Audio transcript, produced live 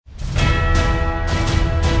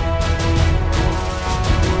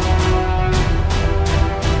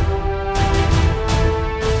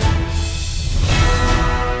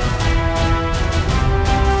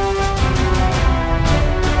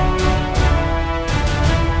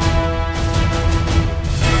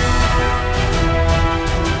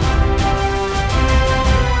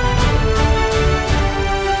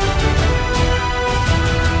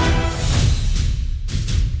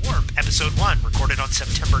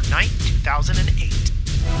September 9th, 2008.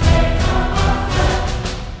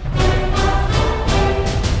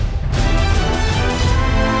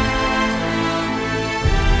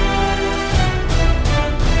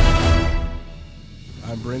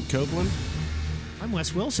 I'm Brent Copeland. I'm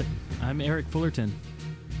Wes Wilson. I'm Eric Fullerton.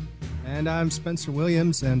 And I'm Spencer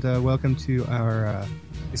Williams, and welcome to our...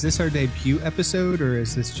 is this our debut episode, or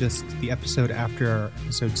is this just the episode after our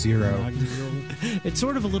episode 0? It's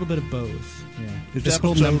sort of a little bit of both. Yeah. It's This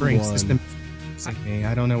whole episode numbering 1. system...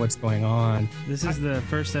 I don't know what's going on. This is the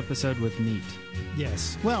first episode with meat.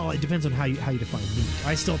 Yes. Well, it depends on how you define meat.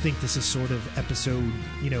 I still think this is sort of episode,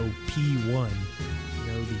 P1.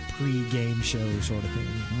 The pre-game show sort of thing.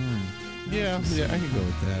 Yeah, I can go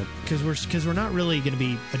with that. Because we're not really going to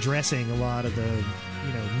be addressing a lot of the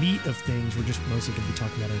meat of things. We're just mostly going to be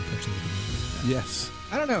talking about our impressions of the game. Yes.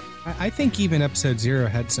 I don't know. I think even episode 0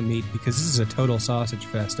 had some meat, because this is a total sausage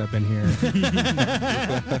fest up in here.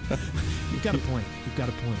 You've got a point.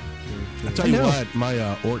 I'll tell you what,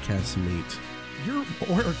 my orc has some meat. Your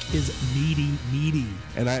orc is meaty.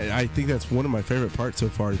 And I think that's one of my favorite parts so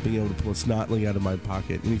far, is being able to pull a snotling out of my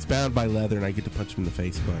pocket. And he's bound by leather, and I get to punch him in the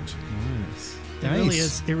face a bunch. Nice.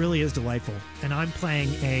 It really is delightful. And I'm playing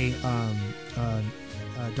a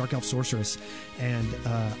Dark Elf Sorceress, and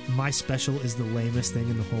my special is the lamest thing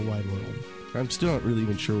in the whole wide world. I'm still not really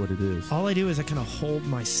even sure what it is. All I do is I kind of hold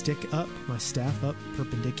my staff up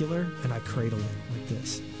perpendicular, and I cradle it like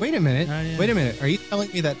this. Wait a minute. Yeah. Wait a minute. Are you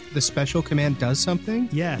telling me that the special command does something?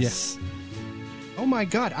 Yes. Oh my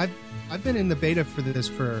god, I've been in the beta for this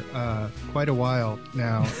for quite a while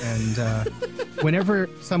now, and whenever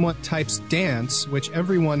someone types dance, which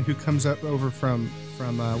everyone who comes over from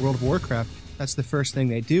World of Warcraft, that's the first thing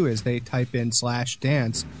they do, is they type in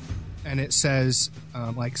 /dance, and it says,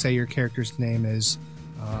 say your character's name is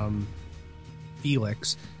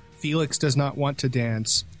Felix. Felix does not want to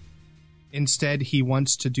dance. Instead, he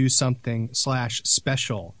wants to do something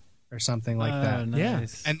 /special or something like that.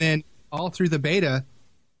 Nice. Yeah. And then all through the beta,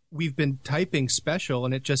 we've been typing special,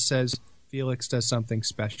 and it just says Felix does something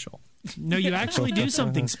special. No, you actually do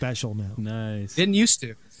something special now. Nice. Didn't used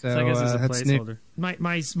to. So, I guess it's a that's new.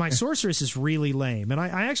 placeholder. My sorceress is really lame, and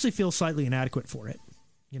I actually feel slightly inadequate for it.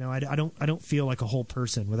 I don't feel like a whole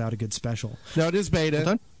person without a good special. No, it is beta, Well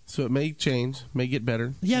done. so it may change, may get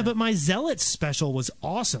better. Yeah, but my zealot's special was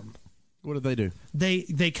awesome. What do they do?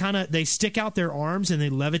 They stick out their arms and they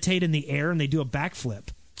levitate in the air and they do a backflip.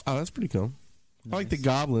 Oh, that's pretty cool. Nice. I like the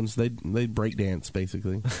goblins. They break dance,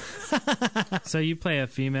 basically. So you play a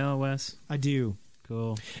female, Wes? I do.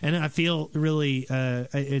 Cool. And I feel really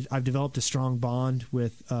I've developed a strong bond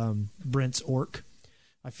with Brent's orc.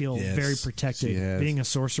 I feel Yes, very protected she has. being a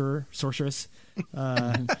sorceress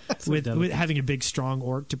with having a big strong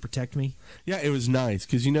orc to protect me. Yeah, it was nice,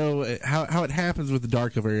 because how it happens with the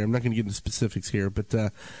Dark Elf area. I'm not going to get into specifics here, but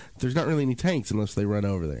there's not really any tanks unless they run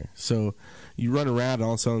over there. So you run around, and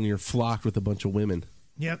all of a sudden you're flocked with a bunch of women.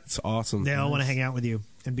 Yep. It's awesome. They all want to hang out with you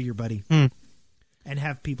and be your buddy and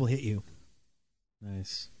have people hit you.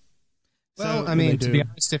 Nice. Well, So- I mean, They to do. be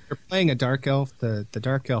honest, if you're playing a Dark Elf, the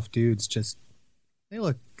Dark Elf dudes they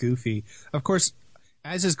look goofy. Of course,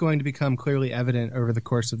 as is going to become clearly evident over the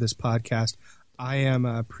course of this podcast, I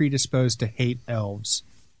am predisposed to hate elves.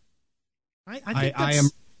 I think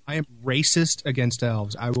I am racist against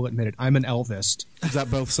elves. I will admit it. I'm an elvist. Is that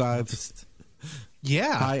both sides?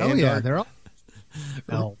 Yeah. High oh and yeah. dark. They're all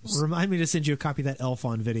elves. Remind me to send you a copy of that elf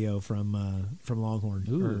on video from Longhorn.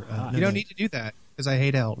 Ooh, hot. You don't need to do that because I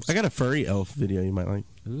hate elves. I got a furry elf video you might like.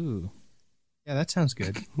 Ooh. Yeah, that sounds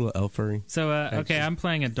good. A little elf furry. So, okay, I'm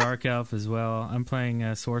playing a Dark Elf as well. I'm playing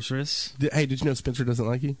a Sorceress. Hey, did you know Spencer doesn't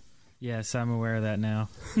like you? Yes, I'm aware of that now.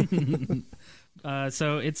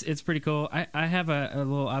 So it's pretty cool. I have a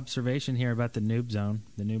little observation here about the noob zone,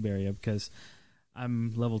 the noob area, because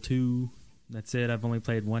I'm level 2. That's it. I've only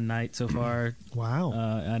played one night so far. Wow.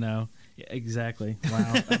 I know. Yeah, exactly.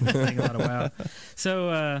 Wow. I've been playing a lot of WoW.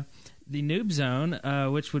 So the noob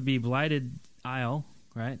zone, which would be Blighted Isle,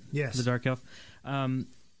 right? Yes. The Dark Elf.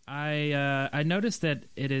 I noticed that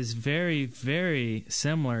it is very, very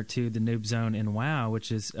similar to the noob zone in WoW,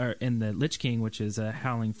 or in the Lich King, which is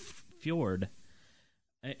Howling Fjord,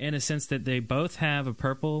 in a sense that they both have a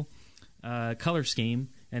purple color scheme,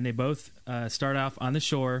 and they both start off on the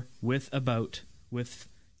shore with a boat with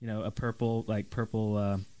a purple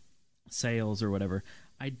sails or whatever.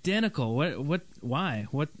 Identical. Why?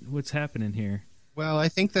 What's happening here? Well, I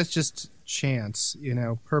think that's just chance.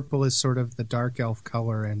 Purple is sort of the dark elf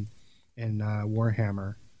color in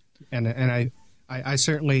Warhammer, and I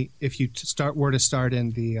certainly, if you were to start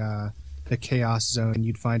in the the Chaos Zone,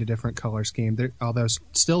 you'd find a different color scheme. Although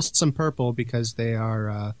still some purple because they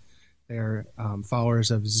are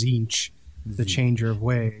followers of Tzeentch, the Changer of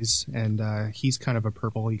Ways, and he's kind of a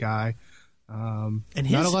purple guy. And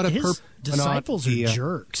not a lot of his purple. disciples are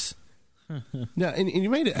jerks. Yeah, and you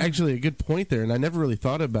made actually a good point there, and I never really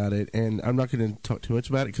thought about it, and I'm not going to talk too much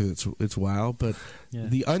about it because it's WoW, but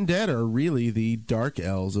the undead are really the dark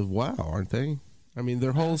elves of WoW, aren't they? I mean,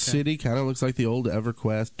 their whole city kind of looks like the old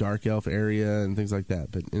EverQuest dark elf area and things like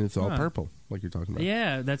that, and it's all purple, like you're talking about.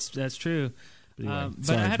 Yeah, that's true. But anyway, But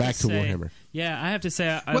sorry, I have back to say, Warhammer. Yeah, I have to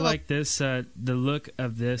say I like this the look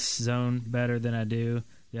of this zone better than I do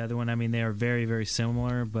the other one. I mean, they are very, very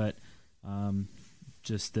similar, but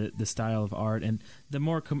just the style of art and the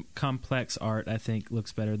more complex art, I think,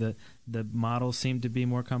 looks better. The models seem to be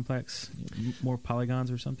more complex, more polygons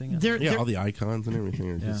or something. All the icons and everything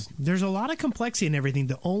are just... There's a lot of complexity in everything.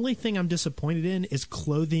 The only thing I'm disappointed in is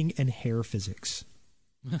clothing and hair physics.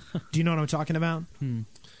 Do you know what I'm talking about?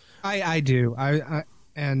 I do.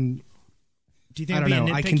 And do you think I I'm don't being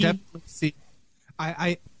know. nitpicky? I can definitely see.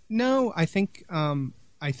 No. I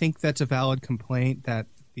think that's a valid complaint that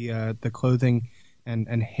the clothing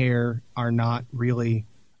and hair are not really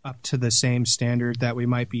up to the same standard that we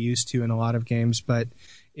might be used to in a lot of games. But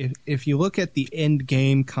if you look at the end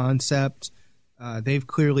game concept, they've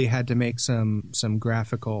clearly had to make some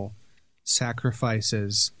graphical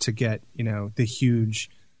sacrifices to get the huge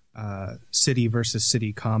city versus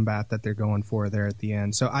city combat that they're going for there at the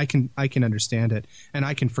end. So I can understand it, and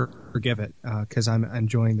I can forgive it because I'm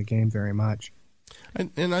enjoying the game very much.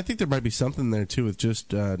 And I think there might be something there too with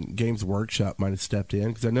just Games Workshop might have stepped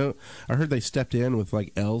in, because I heard they stepped in with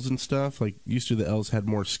like elves and stuff. Like used to, the elves had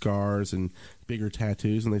more scars and bigger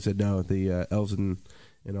tattoos, and they said no, the elves in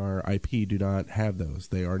our IP do not have those.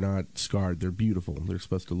 They are not scarred. They're beautiful. They're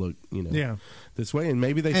supposed to look this way. And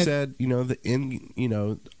maybe they said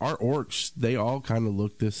our orcs, they all kind of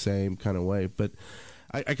look this same kind of way. But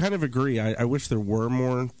I kind of agree. I wish there were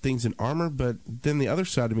more things in armor. But then the other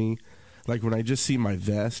side of me, like when I just see my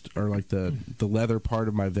vest or like the leather part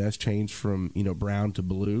of my vest change from brown to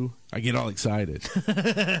blue, I get all excited. So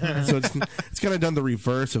it's kind of done the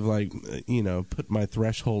reverse of like put my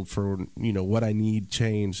threshold for what I need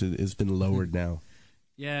changed has been lowered now.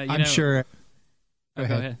 Yeah, I'm sure. Go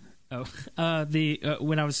ahead.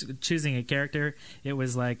 When I was choosing a character, it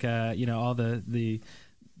was like all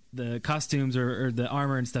the costumes or the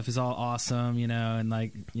armor and stuff is all awesome, and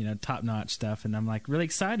like, top notch stuff. And I'm like really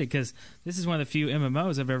excited because this is one of the few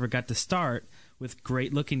MMOs I've ever got to start with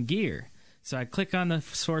great looking gear. So I click on the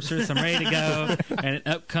sorceress, I'm ready to go, and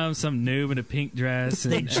up comes some noob in a pink dress.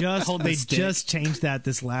 And They just changed that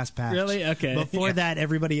this last patch. Really? Okay. Before that,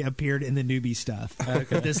 everybody appeared in the newbie stuff.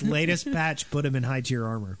 Okay. This latest patch put them in high tier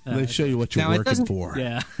armor. They show you what you're working for.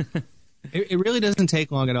 Yeah. It really doesn't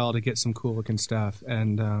take long at all to get some cool looking stuff,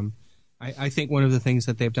 and I think one of the things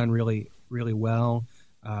that they've done really, really well,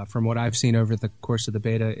 from what I've seen over the course of the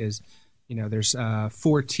beta, is there's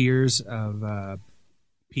 4 tiers of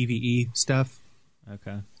PvE stuff.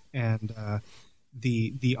 Okay. And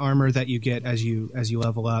the armor that you get as you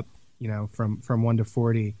level up, from 1 to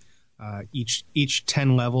 40, each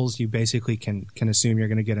 10 levels, you basically can assume you're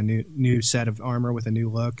going to get a new set of armor with a new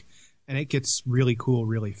look. And it gets really cool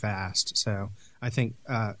really fast. So I think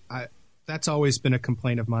that's always been a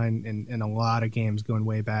complaint of mine in a lot of games going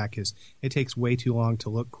way back, is it takes way too long to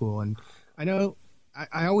look cool. And I know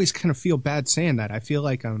I always kind of feel bad saying that. I feel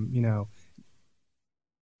like I'm,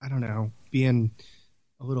 I don't know, being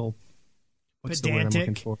a little, what's the word I'm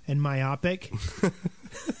looking for? And myopic.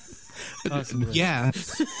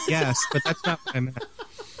 Yes, but that's not what I meant.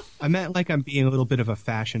 I meant like I'm being a little bit of a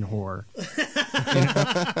fashion whore.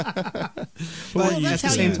 But at the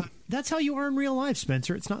same time, that's how you are in real life,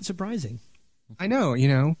 Spencer. It's not surprising. I know,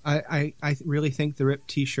 I really think the ripped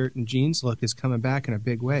T-shirt and jeans look is coming back in a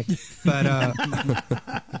big way. But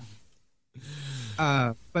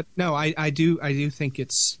but no, I do think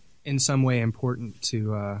it's in some way important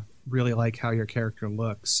to really like how your character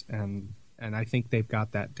looks, and I think they've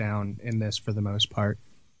got that down in this for the most part.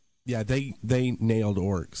 Yeah, they nailed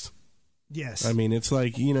orcs. Yes. I mean, it's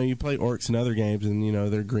like, you play orcs in other games and,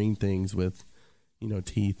 they're green things with,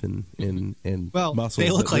 teeth and muscles.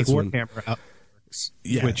 They look like Warhammer orcs.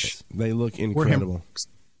 Yeah, which they look incredible.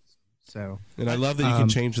 So, and I love that you can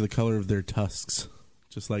change the color of their tusks,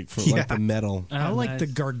 just like from like the metal. I like the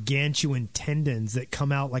gargantuan tendons that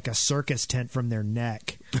come out like a circus tent from their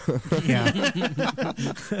neck. Yeah.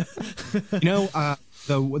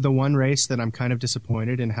 The one race that I'm kind of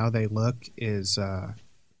disappointed in how they look is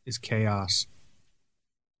Chaos.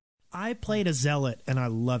 I played a zealot and I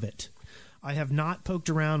love it. I have not poked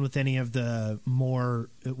around with any of the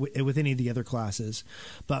with any of the other classes,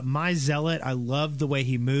 but my Zealot, I loved the way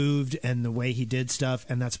he moved and the way he did stuff,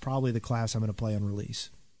 and that's probably the class I'm going to play on release.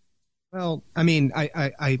 Well, I mean,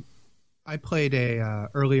 I played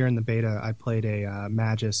earlier in the beta. I played a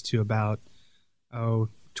Magus to about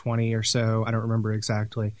 20 or so. I don't remember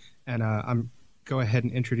exactly, and I'm go ahead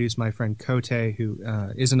and introduce my friend Kote, who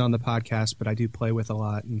isn't on the podcast, but I do play with a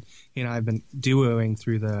lot, and he and I have been duoing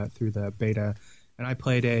through the beta. And I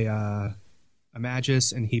played a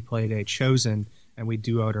Magus, and he played a Chosen, and we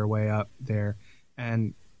duoed our way up there.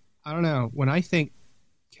 And I don't know, when I think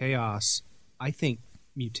Chaos, I think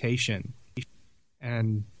Mutation,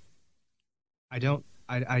 and I don't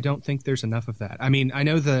think there's enough of that. I mean, I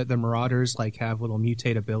know the Marauders like have little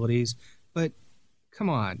mutate abilities, but come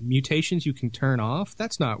on, mutations you can turn off?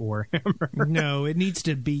 That's not Warhammer. No, it needs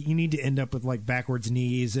to be. You need to end up with like backwards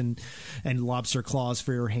knees and lobster claws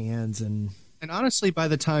for your hands and honestly, by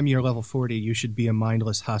the time you're level 40, you should be a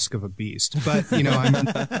mindless husk of a beast. But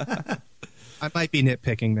I might be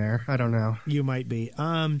nitpicking there. I don't know. You might be.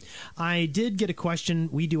 I did get a question.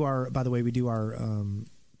 We do our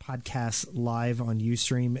podcast live on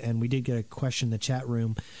Ustream, and we did get a question in the chat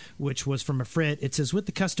room, which was from a Frit. It says, with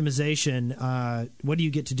the customization, what do you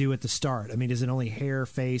get to do at the start? I mean, is it only hair,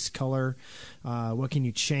 face, color? What can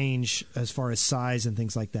you change as far as size and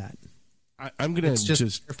things like that? I'm gonna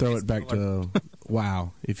just throw it back to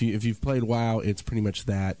WoW. If you've played WoW, it's pretty much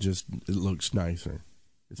that. Just it looks nicer.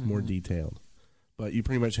 It's more detailed, but you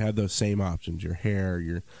pretty much have those same options: your hair,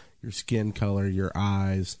 your skin color, your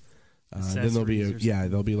eyes. Then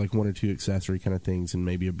there'll be like one or two accessory kind of things, and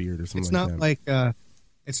maybe a beard or something.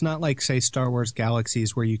 It's not like say Star Wars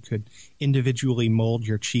Galaxies, where you could individually mold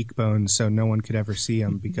your cheekbones so no one could ever see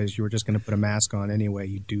them because you were just going to put a mask on anyway,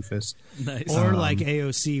 you doofus. Nice. Or like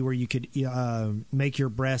AOC, where you could make your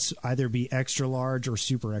breasts either be extra large or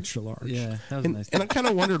super extra large. Yeah, that was nice. And I kind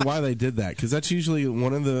of wondered why they did that, because that's usually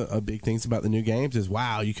one of the big things about the new games is,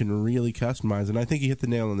 wow, you can really customize. And I think you hit the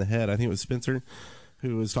nail on the head. I think it was Spencer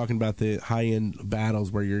who was talking about the high-end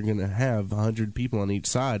battles where you're going to have 100 people on each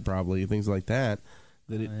side, probably, things like that.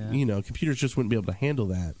 Computers just wouldn't be able to handle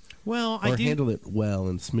that. Well, handle it well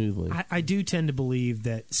and smoothly. I do tend to believe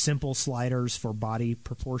that simple sliders for body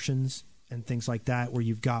proportions and things like that, where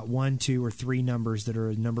you've got 1, 2, or 3 numbers that are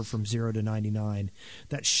a number from 0 to 99,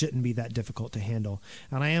 that shouldn't be that difficult to handle.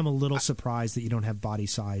 And I am a little surprised that you don't have body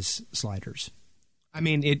size sliders. I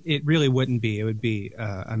mean, it really wouldn't be. It would be,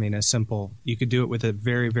 a simple. You could do it with a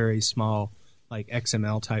very, very small, like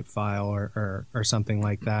XML type file or something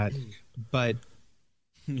like that. But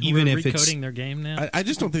even We're if it's recoding their game now, I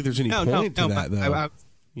just don't think there's any point to that, though. I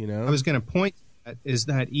was going to point to that is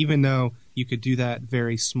that even though you could do that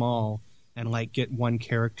very small and like get one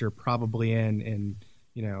character probably in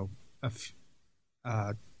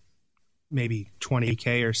maybe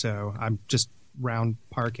 20K or so. I'm just round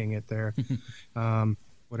parking it there.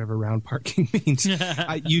 Whatever round parking means.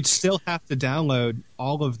 You'd still have to download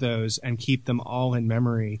all of those and keep them all in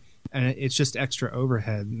memory, and it's just extra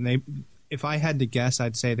overhead. And if I had to guess,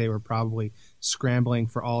 I'd say they were probably scrambling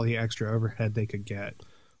for all the extra overhead they could get.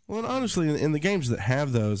 Well, and honestly, in the games that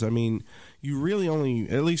have those, I mean, you really only,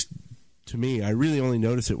 at least to me, I really only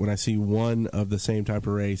notice it when I see one of the same type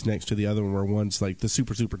of race next to the other one, where one's like the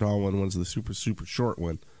super, super tall one, one's the super, super short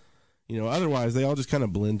one. Otherwise, they all just kind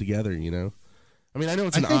of blend together, I mean, I know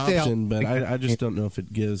it's an option, but I just don't know if it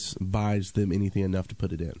buys them anything enough to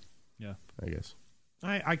put it in. Yeah. I guess.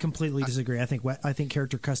 I completely disagree. I think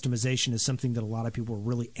character customization is something that a lot of people are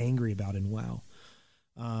really angry about in WoW.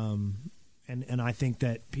 And I think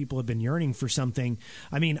that people have been yearning for something.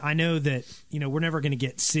 I mean, I know that, we're never going to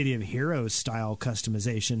get City of Heroes style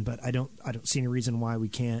customization, but I don't see any reason why we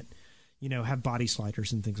can't, have body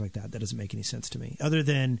sliders and things like that. That doesn't make any sense to me, other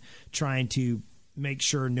than trying to make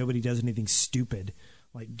sure nobody does anything stupid,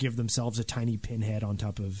 like give themselves a tiny pinhead on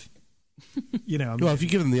top of, Well, if you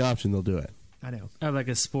give them the option, they'll do it. I know. Like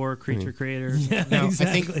a spore creature creator. Yeah, No,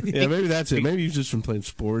 exactly. Maybe that's it. Maybe you've just been playing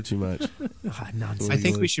Spore too much. Nonsense. I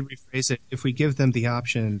think we should rephrase it. If we give them the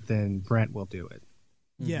option, then Brent will do it.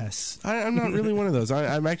 Yes. I'm not really one of those.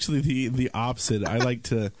 I'm actually the opposite. I like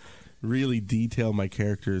to really detail my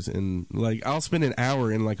characters, and like I'll spend an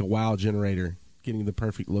hour in like a WoW generator getting the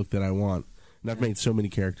perfect look that I want. And I've made so many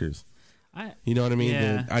characters. You know what I mean?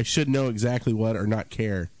 Yeah. I should know exactly what or not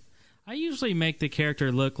care. I usually make the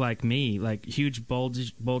character look like me, like huge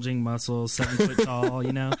bulging muscles, 7 foot tall,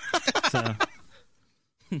 So.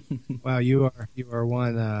 Wow, you are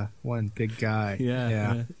one big guy.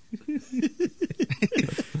 Yeah.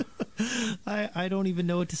 I I don't even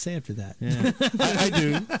know what to say after that. Yeah. I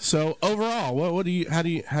do. So overall, what do you? How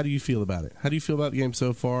do you feel about it? How do you feel about the game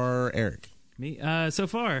so far, Eric? Me, so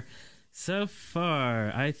far,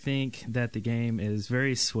 I think that the game is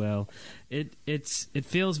very swell. It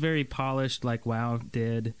feels very polished, like WoW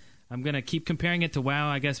did. I'm gonna keep comparing it to WoW,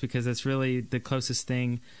 I guess, because that's really the closest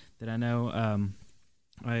thing that I know.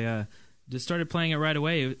 I just started playing it right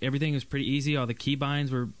away. Everything was pretty easy. All the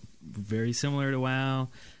keybinds were very similar to WoW.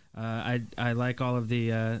 I like all of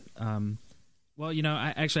the. Well,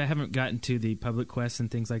 I haven't gotten to the public quests and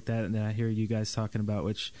things like that, and then I hear you guys talking about,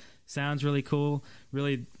 which sounds really cool.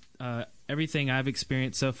 Really, everything I've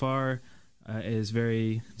experienced so far is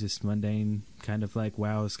very just mundane, kind of like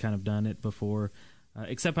WoW has kind of done it before.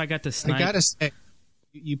 Except I got to snipe. I gotta say,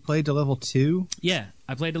 you played to level 2? Yeah,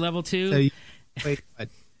 I played to level 2. So you played, what,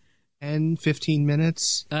 10, 15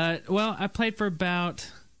 minutes? Well, I played for about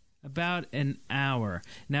an hour.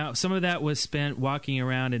 Now, some of that was spent walking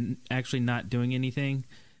around and actually not doing anything,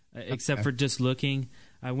 except for just looking.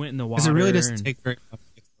 I went in the water. Because it really doesn't take very long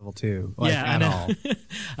to get to level 2, at all.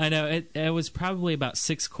 I know. It was probably about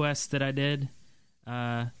 6 quests that I did.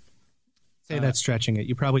 Say that's stretching it.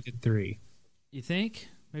 You probably did 3. You think?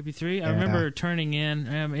 Maybe 3? Yeah. I remember turning in.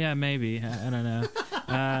 Yeah, maybe. I don't know.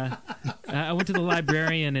 I went to the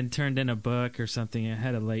librarian and turned in a book or something. I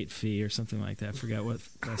had a late fee or something like that. I forgot what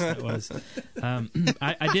quest that was.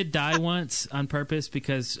 I did die once on purpose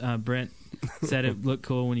because Brent said it looked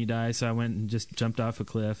cool when you die, so I went and just jumped off a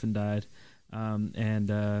cliff and died.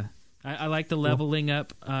 I like the leveling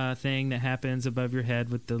up thing that happens above your head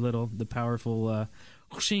with the powerful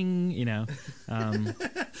whooshing,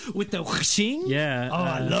 With the whooshing? Yeah. Oh,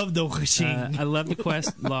 I love the whooshing. I love the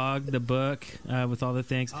quest log, the book with all the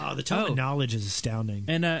things. Oh, the tome of knowledge is astounding.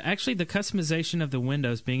 And actually, the customization of the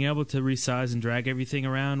windows, being able to resize and drag everything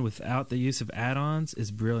around without the use of add-ons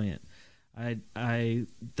is brilliant.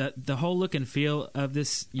 The whole look and feel of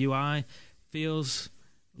this UI feels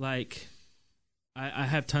like I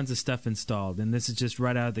have tons of stuff installed, and this is just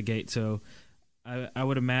right out of the gate. So I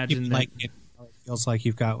would imagine that. It feels like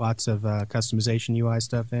you've got lots of customization UI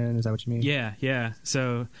stuff in. Is that what you mean? Yeah.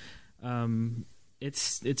 So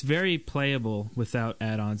it's very playable without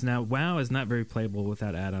add-ons. Now, WoW is not very playable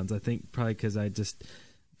without add-ons. I think probably because I just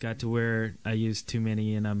got to where I use too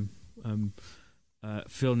many and I'm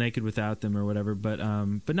feel naked without them or whatever. But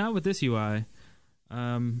not with this UI.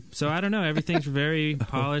 So I don't know. Everything's very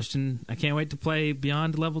polished, and I can't wait to play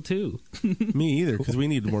beyond level 2. Me either, because we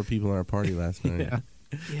needed more people in our party last night. Yeah.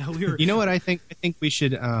 Yeah, we were. You know what I think? I think we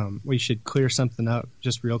should clear something up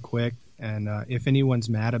just real quick. And if anyone's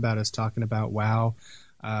mad about us talking about WoW,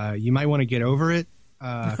 you might want to get over it.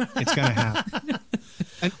 It's going to happen.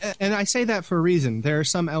 And I say that for a reason. There are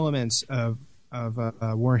some elements of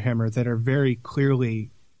Warhammer that are very clearly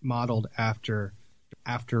modeled after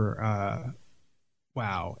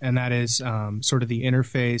WoW, and that is sort of the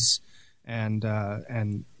interface and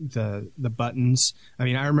the buttons. I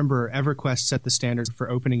mean, I remember EverQuest set the standards for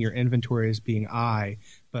opening your inventory as being I,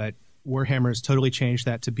 but Warhammer has totally changed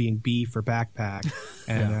that to being B for backpack,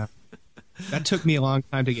 and that took me a long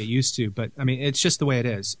time to get used to. But I mean, it's just the way it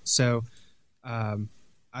is. So,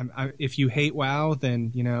 if you hate WoW,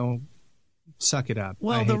 then suck it up.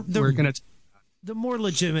 Well, we're gonna. The more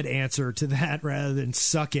legitimate answer to that, rather than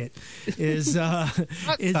 "suck it," is suck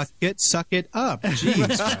it up.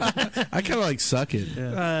 Jeez, I kind of like "suck it."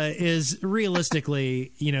 Is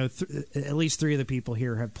realistically, at least 3 of the people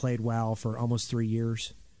here have played WoW for almost 3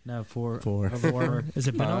 years. No, 4. 4. 4. Has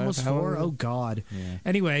it been almost 4? Oh God. Yeah.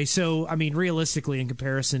 Anyway, so I mean, realistically, in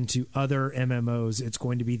comparison to other MMOs, it's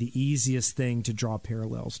going to be the easiest thing to draw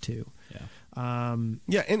parallels to. Yeah.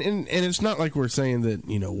 Yeah, and it's not like we're saying that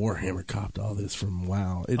Warhammer copped all this from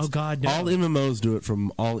WoW. It's, oh God, no. All MMOs do it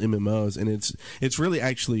from all MMOs, and it's really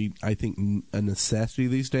actually, I think, a necessity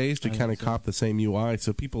these days to kind of cop the same UI,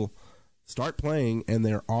 so people start playing and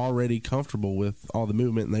they're already comfortable with all the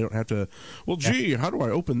movement, and they don't have to. Well, gee, how do I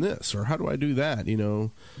open this or how do I do that?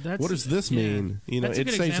 What does this mean? It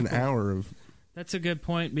saves an hour of. That's a good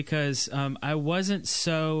point, because I wasn't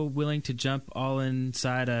so willing to jump all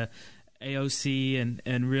inside a AOC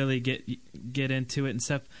and really get into it and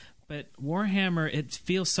stuff. But Warhammer, it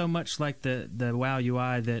feels so much like the WoW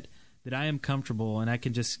UI that I am comfortable and I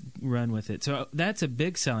can just run with it. So that's a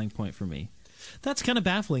big selling point for me. That's kind of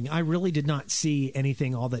baffling. I really did not see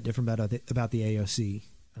anything all that different about the AOC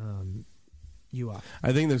UI.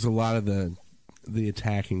 I think there's a lot of the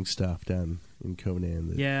attacking stuff done in Conan.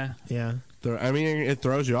 That Yeah. Yeah. I mean, it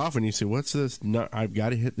throws you off when you say, "What's this? No, I've got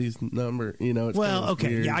to hit these number." You know. It's Well, kind of okay,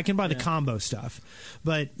 weird. yeah, I can buy the combo stuff,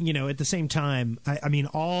 but at the same time, I mean,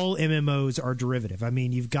 all MMOs are derivative. I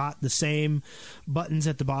mean, you've got the same buttons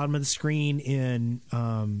at the bottom of the screen in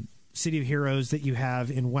City of Heroes that you have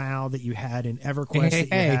in WoW, that you had in EverQuest,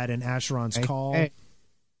 that you had in Asheron's Call.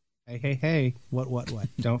 Hey. What?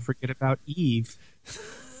 Don't forget about Eve.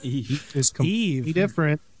 Eve is completely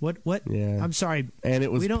different. What? Yeah. I'm sorry. And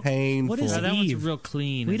it was painful. What is No, that one's Eve? real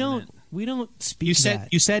clean. We isn't don't it? speak You said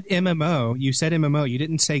that. you said MMO. You said MMO. You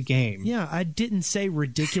didn't say game. Yeah, I didn't say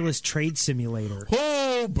ridiculous trade simulator.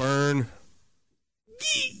 Oh, burn!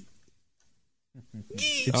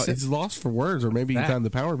 It's lost for words, or maybe you found the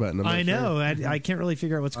power button. I'm not I sure. know. I can't really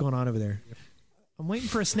figure out what's going on over there. I'm waiting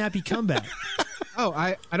for a snappy comeback. Oh,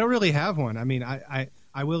 I don't really have one. I mean,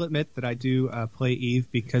 I will admit that I do play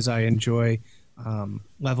Eve because I enjoy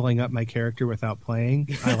leveling up my character without playing.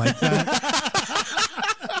 I like that.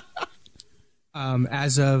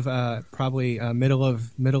 As of probably middle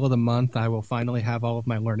of the month, I will finally have all of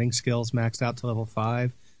my learning skills maxed out to level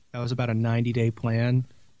 5. That was about a 90-day plan.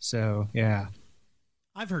 So yeah.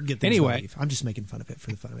 I've heard good things about Eve. I'm just making fun of it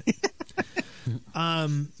for the fun of it.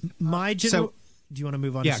 My general. Do you want to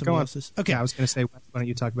move on to somebody else's? Okay. Yeah, I was going to say, why don't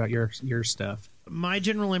you talk about your stuff? My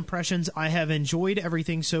general impressions, I have enjoyed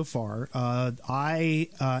everything so far. I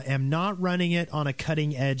am not running it on a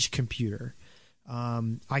cutting-edge computer.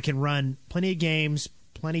 I can run plenty of games,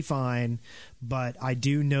 plenty fine, but I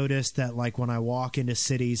do notice that like when I walk into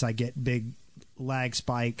cities, I get big lag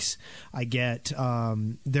spikes. I get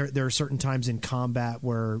there are certain times in combat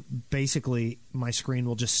where basically my screen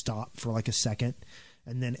will just stop for like a second,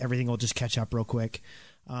 and then everything will just catch up real quick.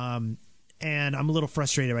 And I'm a little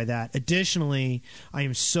frustrated by that. Additionally, I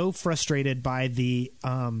am so frustrated by the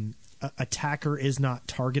attacker is not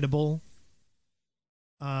targetable.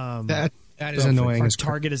 That is annoying. Our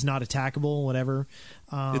target is not attackable, whatever.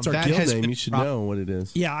 It's our guild name. You should know what it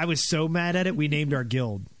is. Yeah, I was so mad at it. We named our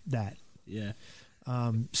guild that. Yeah.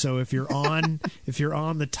 So if you're on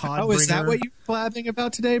the Todd is that what you're blabbing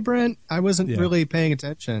about today, Brent? I wasn't really paying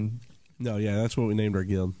attention. No, yeah, that's what we named our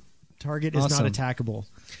guild. Target is not attackable.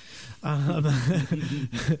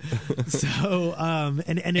 So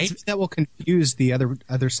and it's maybe that will confuse the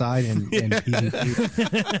other side in PvP.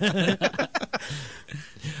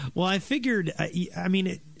 Well, I figured. I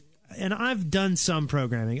mean, and I've done some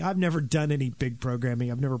programming. I've never done any big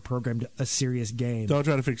programming. I've never programmed a serious game. Don't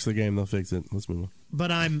try to fix the game; they'll fix it. Let's move on.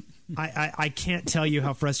 But I can't tell you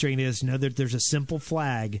how frustrating it is to know that there's a simple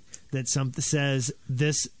flag that says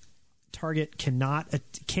this target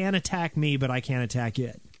can attack me, but I can't attack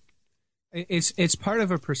it. It's part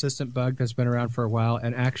of a persistent bug that's been around for a while,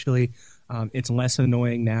 and actually, it's less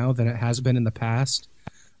annoying now than it has been in the past.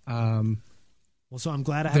 Well, so I'm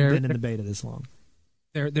glad I haven't been in the beta this long.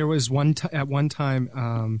 There was at one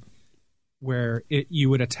time where you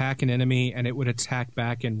would attack an enemy and it would attack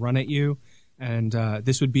back and run at you, and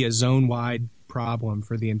this would be a zone-wide problem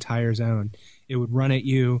for the entire zone. It would run at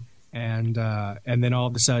you, and then all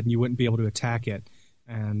of a sudden you wouldn't be able to attack it.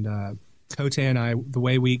 And Kote and I, the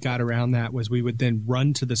way we got around that was we would then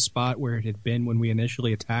run to the spot where it had been when we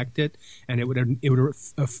initially attacked it, and it would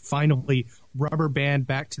finally rubber band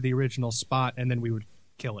back to the original spot, and then we would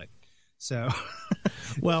kill it. So,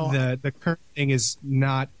 well, the current thing is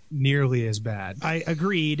not nearly as bad. I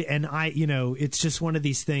agreed, and it's just one of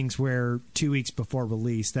these things where 2 weeks before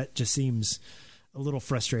release, that just seems a little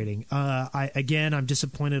frustrating. I'm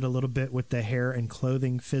disappointed a little bit with the hair and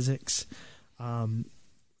clothing physics.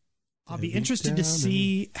 I'll be interested to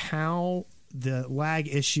see how the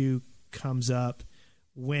lag issue comes up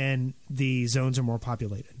when the zones are more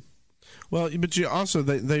populated. Well, but you also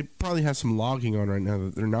they probably have some logging on right now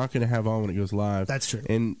that they're not going to have on when it goes live. That's true.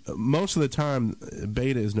 And most of the time,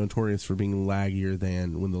 beta is notorious for being laggier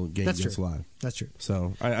than when the game gets live. That's true.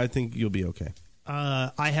 So I think you'll be okay.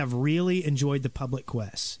 I have really enjoyed the public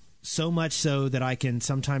quests. So much so that I can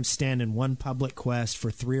sometimes stand in one public quest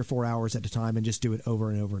for 3 or 4 hours at a time and just do it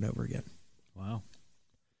over and over and over again. Wow.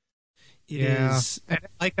 It is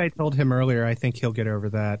like I told him earlier, I think he'll get over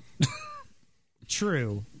that.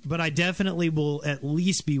 True, but I definitely will at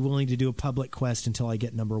least be willing to do a public quest until I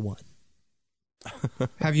get number 1.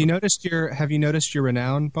 Have you noticed your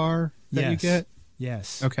renown bar that you get?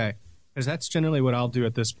 Yes. Okay, because that's generally what I'll do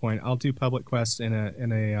at this point. I'll do public quests in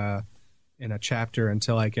a chapter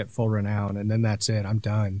until I get full renown, and then that's it. I'm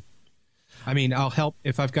done. I mean, I'll help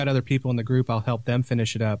if I've got other people in the group. I'll help them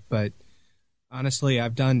finish it up. But honestly,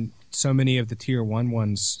 I've done so many of the tier 1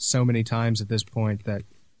 ones so many times at this point that.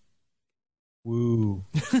 Woo.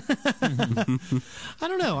 I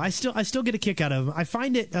don't know. I still get a kick out of them. I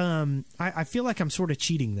find it. I feel like I'm sort of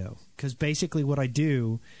cheating though, because basically what I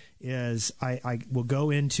do is I will go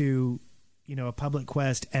into a public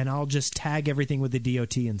quest and I'll just tag everything with the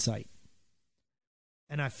DOT in sight,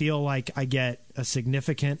 and I feel like I get a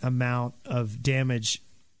significant amount of damage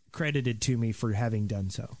credited to me for having done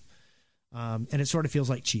so, and it sort of feels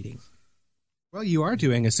like cheating. Well, you are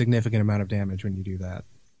doing a significant amount of damage when you do that.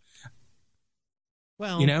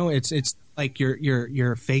 Well, it's like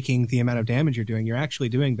you're faking the amount of damage you're doing. You're actually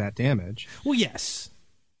doing that damage. Well, yes,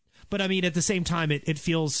 but I mean, at the same time, it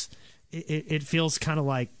feels kind of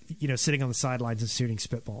like sitting on the sidelines and shooting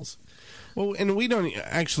spitballs. Well, and we don't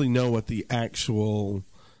actually know what the actual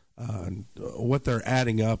what they're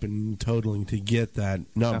adding up and totaling to get that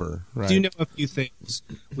number. Right? Do know a few things.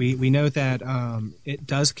 We know that it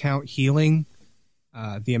does count healing,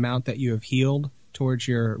 the amount that you have healed towards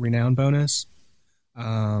your renown bonus.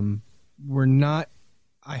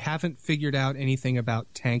 I haven't figured out anything about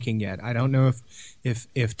tanking yet. I don't know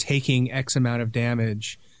if taking X amount of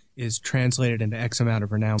damage is translated into X amount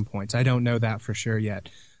of renown points. I don't know that for sure yet.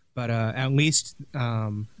 But at least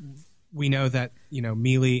we know that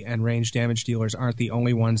melee and range damage dealers aren't the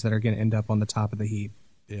only ones that are going to end up on the top of the heap.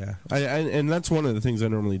 Yeah, and that's one of the things I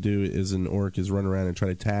normally do is an orc is run around and try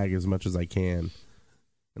to tag as much as I can.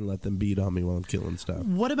 And let them beat on me while I'm killing stuff.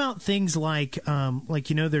 What about things like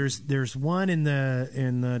there's one in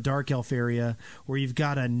the Dark Elf area where you've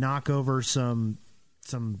got to knock over some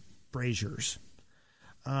braziers.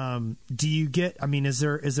 Do you get? I mean, is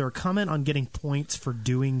there a comment on getting points for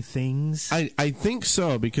doing things? I think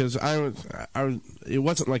so, because I was it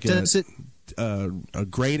wasn't like a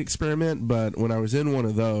great experiment, but when I was in one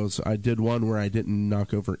of those, I did one where I didn't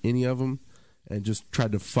knock over any of them and just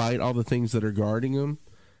tried to fight all the things that are guarding them.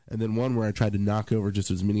 And then one where I tried to knock over just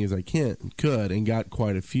as many as I could and got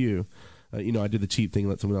quite a few. I did the cheap thing,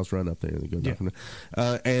 let someone else run up there and go knock them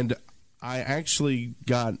down. And I actually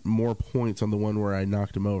got more points on the one where I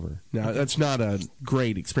knocked him over. Now, that's not a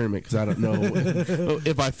great experiment because I don't know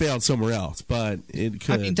if I failed somewhere else, but it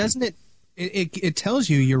could. I mean, doesn't it? It tells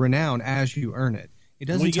you your renown as you earn it. It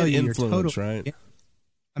doesn't tell you your total. Right? Yeah.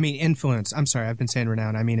 I mean, influence. I'm sorry, I've been saying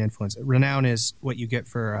renown. I mean influence. Renown is what you get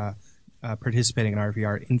for participating in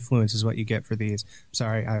RVR. Influence is what you get for these.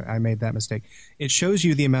 Sorry, I made that mistake. It shows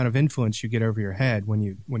you the amount of influence you get over your head when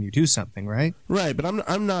you do something, right? Right, but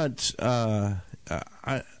I'm not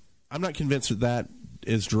convinced that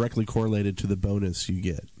is directly correlated to the bonus you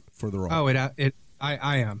get for the roll. Oh,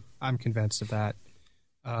 I am. I'm convinced of that.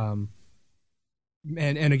 And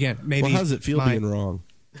again, maybe. Well, how does it feel being wrong?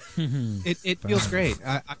 It feels great.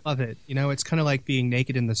 I love it. It's kind of like being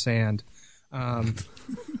naked in the sand. No,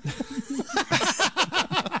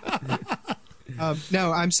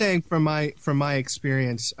 I'm saying from my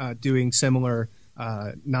experience doing similar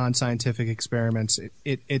non-scientific experiments,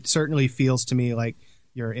 it certainly feels to me like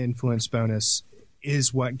your influence bonus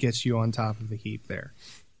is what gets you on top of the heap there.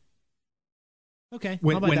 Okay.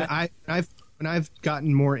 When I've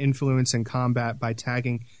gotten more influence in combat by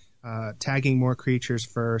tagging more creatures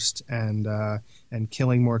first and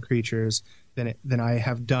killing more creatures, then I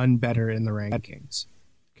have done better in the rankings.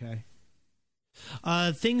 Okay.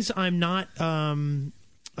 Things I'm not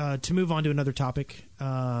to move on to another topic.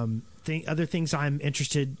 Other things I'm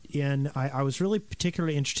interested in. I was really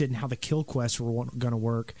particularly interested in how the kill quests were going to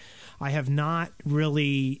work. I have not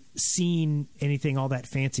really seen anything all that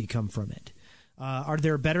fancy come from it. Are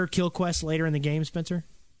there better kill quests later in the game, Spencer?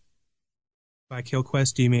 By kill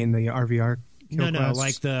quest, do you mean the RVR kill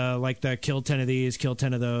quests? No, like the kill 10 of these, kill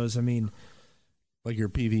 10 of those. I mean, like your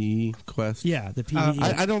PvE quest? Yeah, the PvE.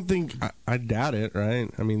 I don't think I doubt it. Right?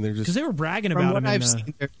 I mean, they're just because they were bragging about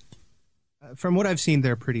them. From what I've seen,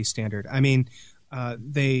 they're pretty standard. I mean,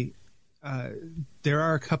 there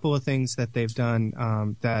are a couple of things that they've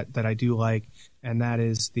done that I do like, and that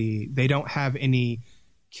is they don't have any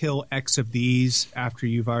kill X of these after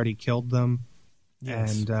you've already killed them.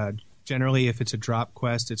 Yes. And generally, if it's a drop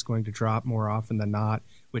quest, it's going to drop more often than not,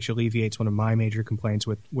 which alleviates one of my major complaints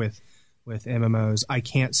with MMOs. I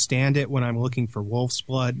can't stand it when I'm looking for wolf's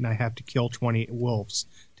blood and I have to kill 20 wolves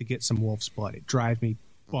to get some wolf's blood. It drives me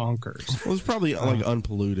bonkers. Well, it's probably like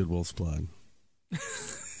unpolluted wolf's blood.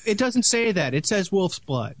 It doesn't say that. It says wolf's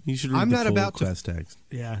blood. You should read the full quest text.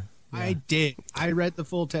 Yeah. I did. I read the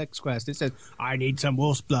full text quest. It says, I need some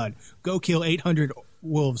wolf's blood. Go kill 800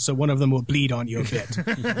 wolves so one of them will bleed on you a bit.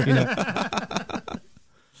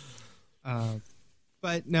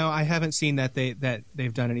 But no, I haven't seen that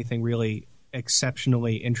they've done anything really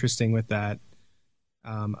exceptionally interesting with that.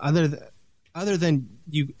 other than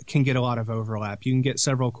you can get a lot of overlap. You can get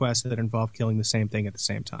several quests that involve killing the same thing at the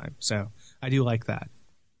same time. So I do like that.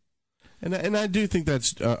 And I do think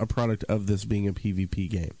that's a product of this being a PvP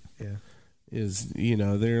game. Yeah. Is,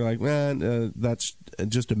 they're like, man, that's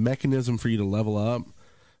just a mechanism for you to level up.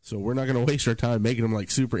 So we're not going to waste our time making them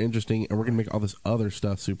like super interesting, and we're going to make all this other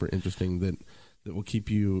stuff super interesting that will keep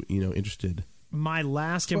you, interested. My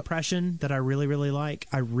last impression that I really, really like,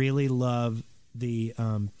 I really love the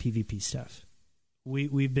PvP stuff.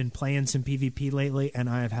 We've been playing some PvP lately, and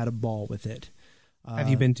I have had a ball with it. Have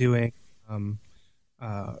you been doing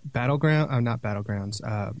battleground? Not battlegrounds.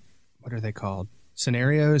 What are they called?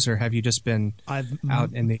 Scenarios, or have you just been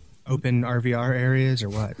out in the open RVR areas, or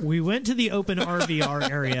what? We went to the open RVR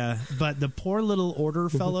area, but the poor little order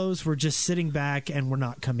fellows were just sitting back and were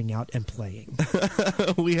not coming out and playing.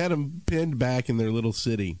 We had them pinned back in their little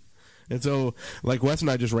city. And so, like, Wes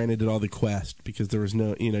and I just ran and did all the quests because there was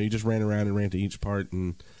no, you just ran around and ran to each part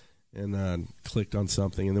and clicked on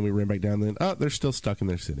something, and then we ran back down. And then, they're still stuck in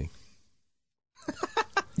their city.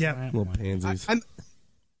 Yeah, little pansies.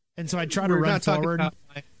 And so I try to run forward.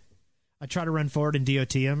 I try to run forward and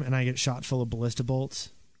DOT him, and I get shot full of ballista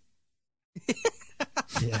bolts.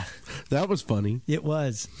 Yeah, that was funny. It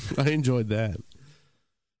was. I enjoed that.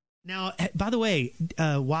 Now, by the way,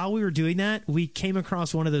 while we were doing that, we came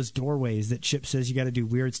across one of those doorways that Chip says you got to do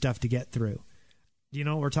weird stuff to get through. Do you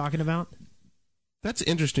know what we're talking about? That's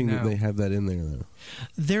interesting that they have that in there, though.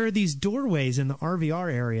 There are these doorways in the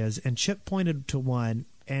RVR areas, and Chip pointed to one,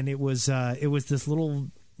 and it was this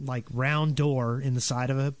little like round door in the side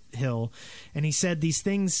of a hill, and he said these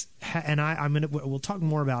things. We'll talk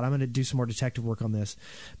more about. I'm gonna do some more detective work on this,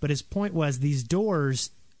 but his point was these doors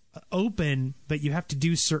open, but you have to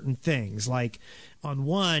do certain things. Like on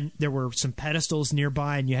one, there were some pedestals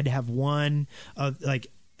nearby, and you had to have one of like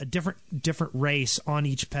a different race on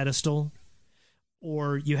each pedestal,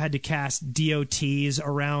 or you had to cast DOTs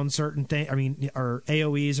around certain things. Or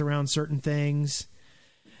AOEs around certain things.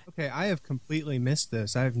 Okay, I have completely missed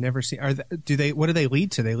this. I've never seen. What do they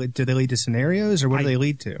lead to? Do they lead to scenarios, or what do they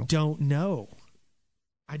lead to? Don't know.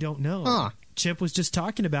 I don't know. Huh. Chip was just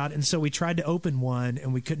talking about it, and so we tried to open one,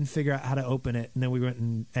 and we couldn't figure out how to open it, and then we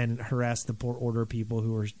went and harassed the poor order people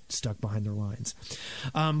who were stuck behind their lines.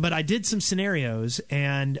 But I did some scenarios,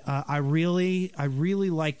 and I really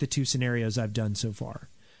like the two scenarios I've done so far.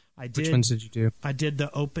 Which ones did you do? I did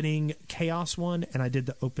the opening Chaos one, and I did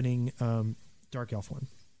the opening Dark Elf one.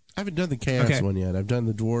 I haven't done the Chaos one yet. I've done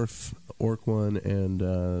the Dwarf Orc one and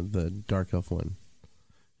the Dark Elf one.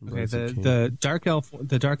 Okay, the Dark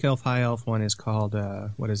Elf High Elf one is called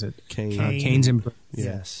what is it? Kane's Embrace.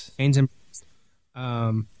 Yes. Kane's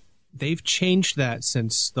Embrace. They've changed that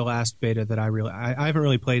since the last beta that I haven't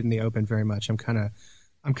really played in the open very much. I'm kind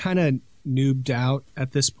of noobed out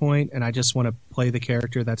at this point, and I just want to play the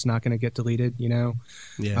character that's not going to get deleted,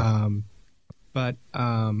 Yeah. But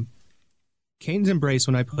Kane's Embrace,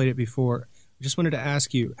 when I played it before, I just wanted to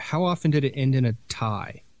ask you, how often did it end in a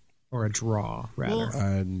tie? Or a draw, rather.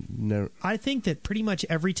 Well, I think that pretty much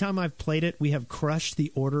every time I've played it, we have crushed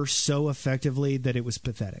the order so effectively that it was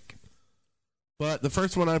pathetic. But the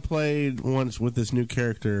first one I played once with this new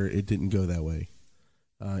character, it didn't go that way.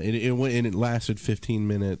 It went and it lasted 15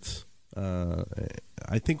 minutes.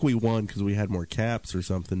 I think we won because we had more caps or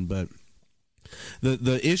something. But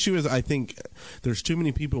the issue is, I think there's too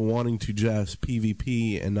many people wanting to just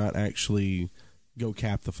PvP and not actually go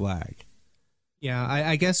cap the flag. Yeah,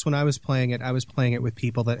 I guess when I was playing it with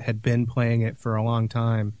people that had been playing it for a long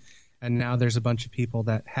time, and now there's a bunch of people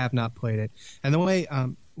that have not played it. And the way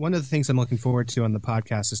one of the things I'm looking forward to on the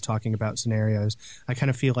podcast is talking about scenarios. I kind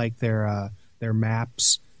of feel like they're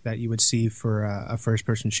maps that you would see for a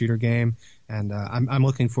first-person shooter game, and I'm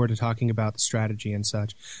looking forward to talking about the strategy and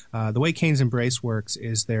such. The way Kane's Embrace works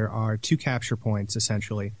is there are 2 capture points,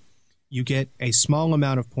 essentially. You get a small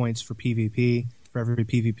amount of points for PvP. For every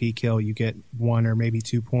PvP kill, you get 1 or maybe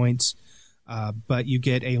 2 points. But you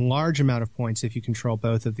get a large amount of points if you control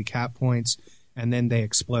both of the cap points, and then they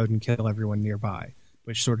explode and kill everyone nearby,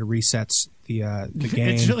 which sort of resets the game.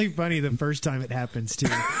 It's really funny the first time it happens, too.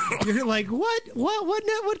 You're like,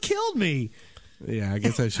 what killed me? Yeah, I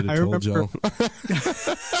guess I should have told y'all.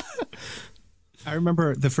 I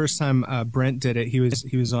remember the first time Brent did it, he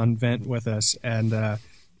was on Vent with us, and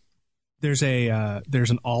there's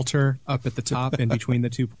an altar up at the top in between the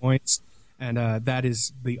 2 points, and that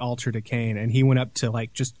is the altar to Kane. And he went up to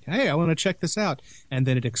hey, I want to check this out, and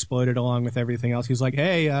then it exploded along with everything else. He was like,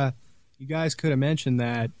 hey, you guys could have mentioned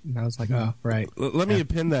that. And I was like, oh, right. Let me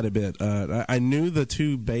append that a bit. I knew the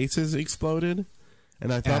 2 bases exploded,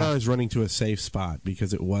 and I thought I was running to a safe spot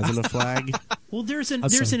because it wasn't a flag. Well, there's an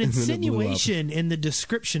Awesome. insinuation in the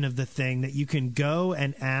description of the thing that you can go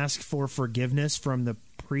and ask for forgiveness from the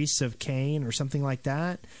priests of Cain or something like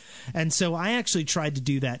that. And so I actually tried to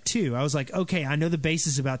do that too. I was like, okay, I know the base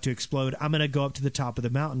is about to explode. I'm going to go up to the top of the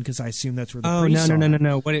mountain because I assume that's where the priests are.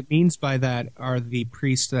 No. What it means by that are the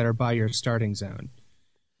priests that are by your starting zone,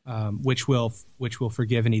 which will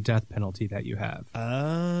forgive any death penalty that you have.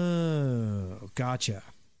 Oh, gotcha.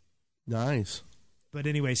 Nice. But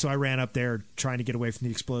anyway, so I ran up there trying to get away from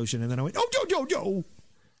the explosion, and then I went, oh, yo.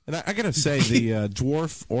 And I gotta say, the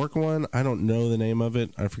dwarf orc one, I don't know the name of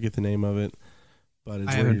it. I forget the name of it. But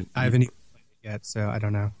it's I haven't even played it yet, so I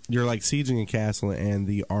don't know. You're like sieging a castle, and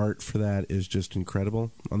the art for that is just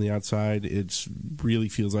incredible. On the outside, it really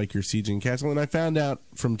feels like you're sieging a castle. And I found out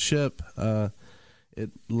from Chip at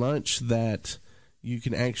lunch that you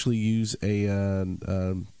can actually use a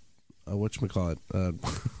whatchamacallit,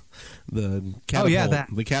 the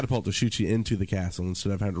catapult, the catapult to shoot you into the castle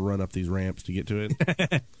instead of having to run up these ramps to get to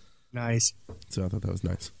it. Nice. So I thought that was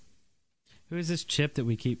nice. Who is this Chip that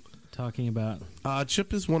we keep talking about?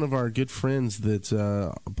 Chip is one of our good friends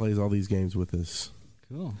that plays all these games with us.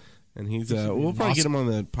 Cool. And he's we'll probably get him on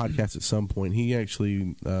the podcast at some point. He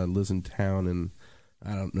actually lives in town, and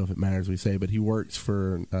I don't know if it matters we say, but he works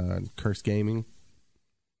for Curse Gaming.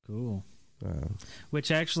 Cool.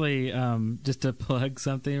 Which actually, just to plug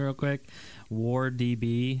something real quick,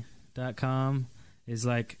 wardb.com is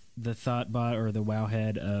like the Thoughtbot or the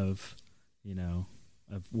Wowhead of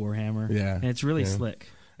Warhammer. Yeah. And it's really slick.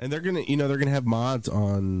 And they're gonna have mods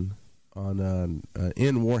on in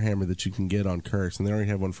Warhammer that you can get on Curse, and they already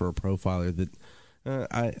have one for a profiler that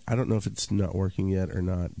I don't know if it's not working yet or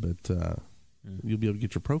not, but you'll be able to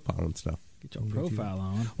get your profile and stuff. Get your profile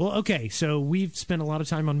on. Well, okay, so we've spent a lot of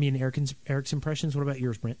time on me and Eric's impressions. What about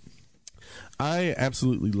yours, Brent? I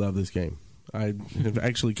absolutely love this game. I have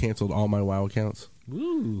actually canceled all my WoW accounts.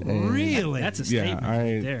 Ooh, really? That's a statement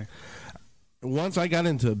right there. Once I got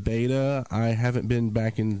into beta, I haven't been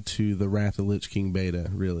back into the Wrath of Lich King beta,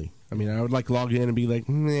 really. I mean, I would log in and be like,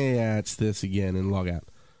 yeah, it's this again, and log out.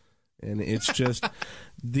 And it's just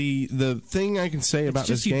the thing I can say about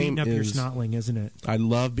this game beating up is your snotling, isn't it? I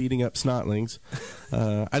love beating up snotlings.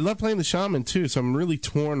 I love playing the shaman too, so I'm really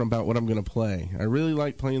torn about what I'm going to play. I really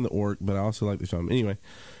like playing the orc, but I also like the shaman. Anyway,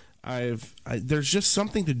 there's just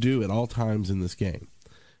something to do at all times in this game.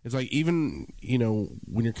 It's like even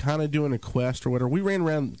when you're kind of doing a quest or whatever. We ran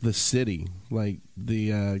around the city, like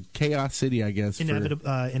the Chaos City, I guess.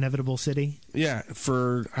 Inevitable City. Yeah,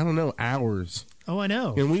 for I don't know hours. Oh, I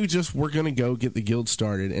know. And we just were going to go get the guild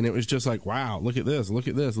started, and it was just like, wow, look at this, look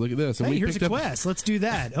at this, look at this. And hey, we here's a quest. Let's do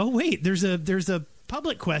that. Oh, wait, there's a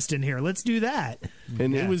public quest in here. Let's do that.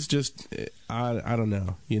 And it was just, I don't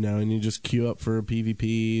know, and you just queue up for a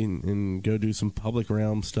PvP and go do some public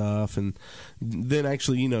realm stuff, and then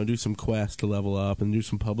actually, do some quests to level up and do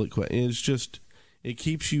some public quests. It's just, it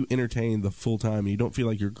keeps you entertained the full time. You don't feel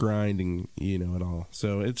like you're grinding, at all.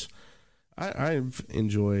 So it's, I've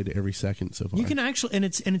enjoyed every second so far. You can actually, and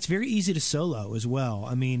it's very easy to solo as well.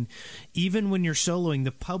 I mean, even when you're soloing,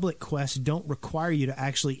 the public quests don't require you to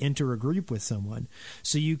actually enter a group with someone.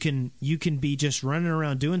 So you can be just running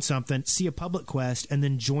around doing something, see a public quest, and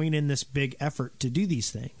then join in this big effort to do these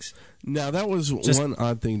things. Now that was one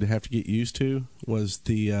odd thing to have to get used to was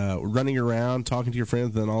the running around, talking to your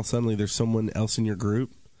friends, and then all of a sudden there's someone else in your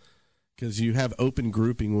group because you have open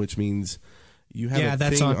grouping, which means you have a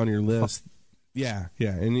thing on your list. Yeah,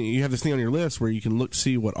 and you have this thing on your list where you can look to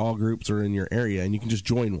see what all groups are in your area, and you can just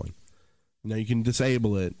join one. Now you can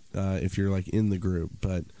disable it if you're like in the group,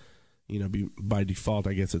 but by default,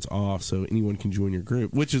 I guess it's off, so anyone can join your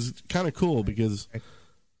group, which is kind of cool because.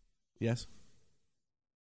 Yes.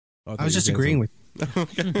 I was just agreeing with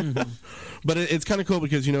you. But it's kind of cool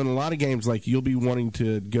because in a lot of games, like you'll be wanting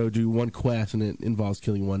to go do one quest and it involves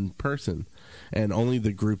killing one person, and only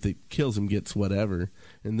the group that kills him gets whatever.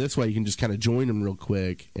 And this way, you can just kind of join them real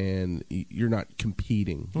quick, and you're not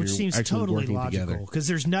competing. Which you're seems totally logical, together. Because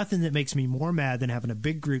there's nothing that makes me more mad than having a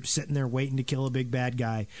big group sitting there waiting to kill a big bad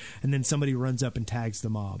guy, and then somebody runs up and tags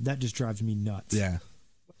the mob. That just drives me nuts. Yeah.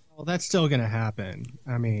 Well, that's still going to happen.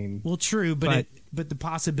 I mean, well, true, but the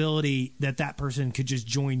possibility that person could just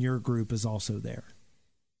join your group is also there.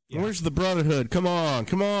 Yeah. Where's the Brotherhood? Come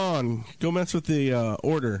on. Go mess with the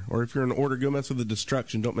Order. Or if you're an Order, go mess with the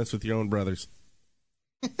Destruction. Don't mess with your own brothers.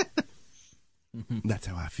 That's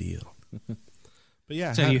how I feel. But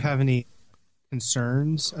yeah. So you have any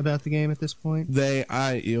concerns about the game at this point?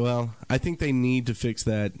 I think they need to fix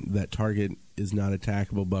that target is not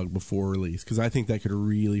attackable bug before release, because I think that could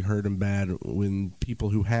really hurt them bad when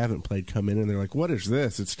people who haven't played come in and they're like, what is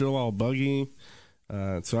this? It's still all buggy.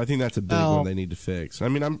 So I think that's a big one they need to fix. I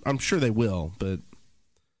mean, I'm sure they will, but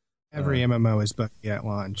every MMO is buggy at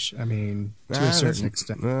launch. I mean, to a certain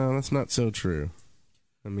extent. No, that's not so true.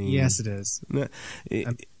 I mean, yes, it is.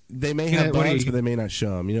 They may have bugs, but they may not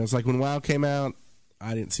show them. You know, it's like when WoW came out,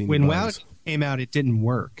 I didn't see any when bugs. WoW came out, it didn't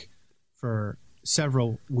work for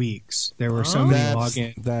several weeks. There were so many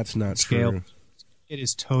logins. That's not scale. true. It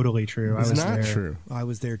is totally true. It's I was not there. true. I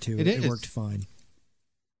was there too. It is. worked fine.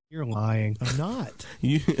 You're lying. I'm not.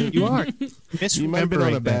 You are. You might have been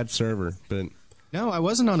on a bad server, but no, I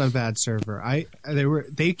wasn't on a bad server.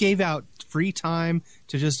 They gave out free time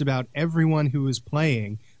to just about everyone who was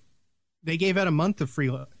playing. They gave out a month of free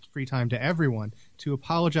time to everyone to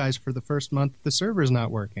apologize for the first month the server's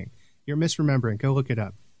not working. You're misremembering. Go look it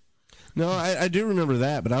up. No, I do remember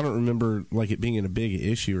that, but I don't remember like it being a big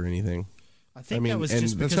issue or anything. I think that was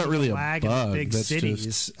just because not of really the a lag bug. in the big That's cities.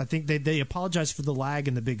 just- I think they apologized for the lag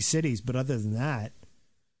in the big cities, but other than that,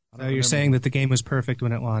 So you're saying that the game was perfect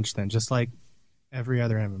when it launched then, just like every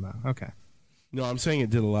other MMO. Okay. No, I'm saying it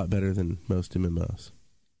did a lot better than most MMOs.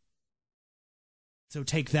 so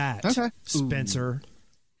take that, Okay. Spencer.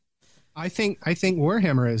 I think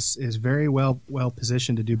Warhammer is very well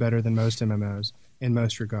positioned to do better than most MMOs in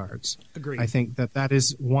most regards. Agreed. I think that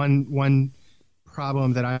is one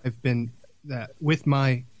problem that I've been with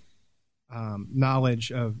my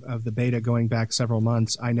knowledge of the beta going back several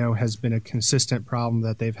months, I know has been a consistent problem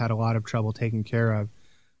that they've had a lot of trouble taking care of.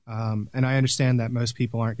 And I understand that most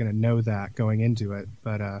people aren't going to know that going into it,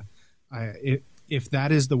 but if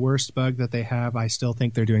that is the worst bug that they have, I still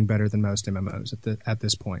think they're doing better than most MMOs at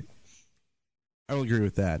this point. I will agree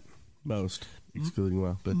with that. Most, excluding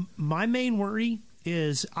WoW, but My main worry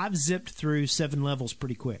is I've zipped through 7 levels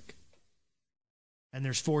pretty quick, and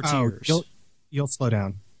there's 4 tiers. You'll slow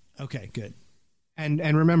down. Okay, good. And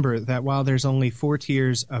remember that while there's only 4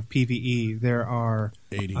 tiers of PvE, there are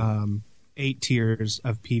 80. 8 tiers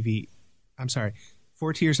of PvE. I'm sorry,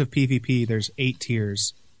 4 tiers of PvP. There's 8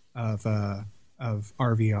 tiers of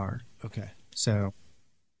RVR. Okay, So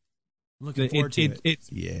looking forward to it. It's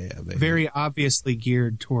baby. very obviously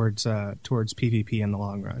geared towards PvP in the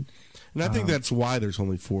long run. And I think that's why there's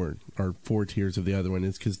only 4 tiers of the other one,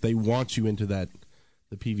 is because they want you into the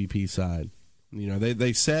PvP side. You know,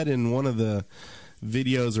 they said in one of the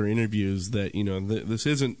videos or interviews that, you know, this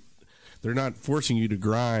isn't, they're not forcing you to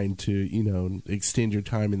grind to, you know, extend your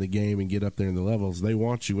time in the game and get up there in the levels. They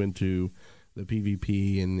want you into the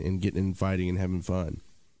PvP and getting in fighting and having fun.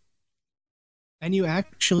 And you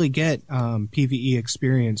actually get PvE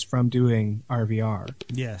experience from doing RVR.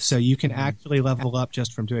 Yes. So you can actually level up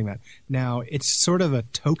just from doing that. Now, it's sort of a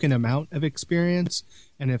token amount of experience,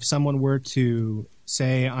 and if someone were to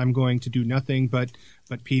say, I'm going to do nothing but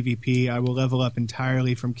PvP, I will level up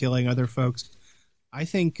entirely from killing other folks, I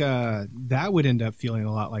think that would end up feeling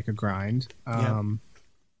a lot like a grind.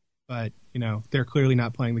 But, you know, they're clearly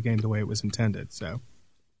not playing the game the way it was intended, so...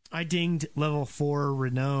 I dinged level 4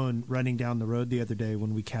 Renown running down the road the other day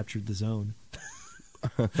when we captured the zone.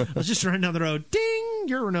 I was just running down the road. Ding!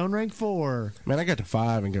 You're Renown rank 4. Man, I got to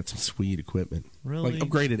 5 and got some sweet equipment. Really? Like,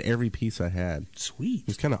 upgraded every piece I had. Sweet. It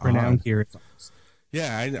was kind of Renown odd. gear.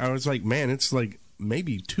 Yeah, I was like, man, it's like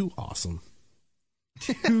maybe too awesome.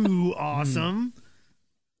 Too awesome.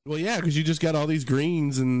 Well, yeah, because you just got all these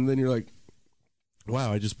greens, and then you're like,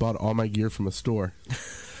 wow, I just bought all my gear from a store.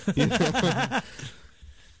 You know?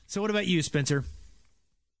 So what about you, Spencer?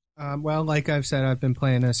 Well, like I've said, I've been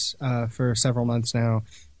playing this for several months now,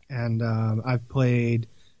 and I've played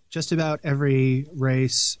just about every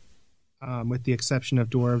race, with the exception of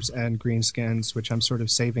dwarves and greenskins, which I'm sort of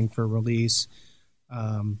saving for release,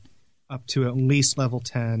 up to at least level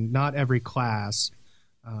 10. Not every class,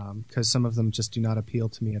 because some of them just do not appeal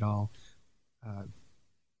to me at all.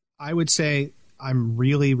 I would say I'm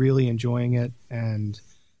really, really enjoying it, and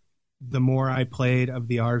the more I played of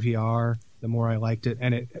the RVR, the more I liked it,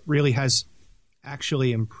 and it really has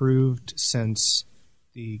actually improved since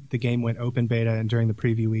the game went open beta and during the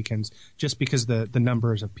preview weekends, just because the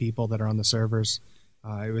numbers of people that are on the servers.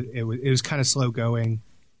 It was kind of slow going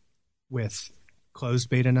with closed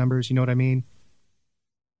beta numbers, you know what I mean?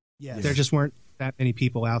 Yes. There just weren't that many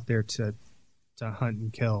people out there to hunt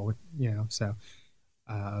and kill, you know, so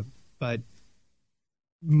but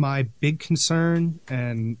my big concern,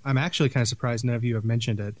 and I'm actually kind of surprised none of you have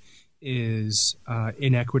mentioned it, is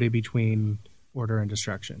inequity between order and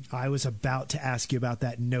destruction. I was about to ask you about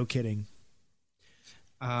that. No kidding.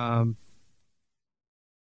 I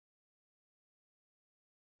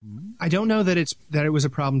don't know that it was a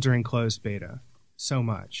problem during closed beta so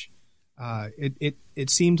much. It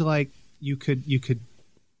seemed like you could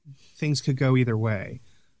things could go either way.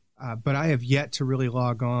 but I have yet to really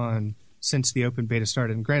log on since the open beta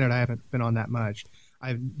started. And granted, I haven't been on that much.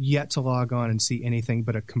 I've yet to log on and see anything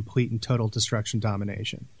but a complete and total destruction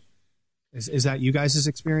domination. Is that you guys'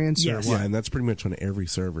 experience? Yes. Or what? Yeah, and that's pretty much on every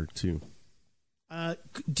server too.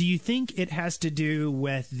 Do you think it has to do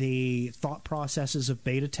with the thought processes of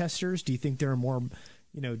beta testers? Do you think they're more,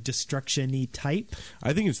 destruction-y type?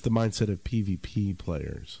 I think it's the mindset of PvP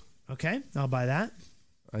players. Okay, I'll buy that.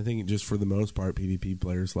 I think just for the most part, PvP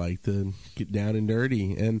players like to get down and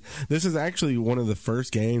dirty. And this is actually one of the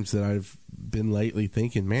first games that I've been lately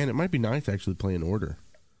thinking, man, it might be nice to actually play in order.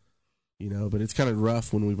 But it's kind of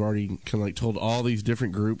rough when we've already kind of like told all these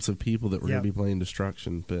different groups of people that we're going to be playing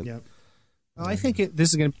destruction. But Yep. Well, I think this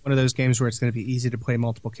is going to be one of those games where it's going to be easy to play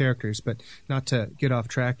multiple characters, but not to get off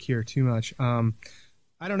track here too much.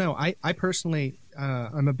 I don't know. I personally,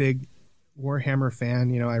 I'm a big Warhammer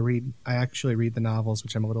fan. I actually read the novels,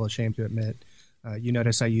 which I'm a little ashamed to admit. You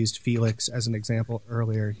notice I used Felix as an example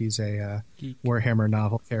earlier. He's a Warhammer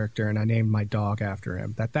novel character, and I named my dog after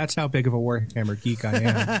him. That's how big of a Warhammer geek I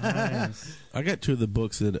am. I got 2 of the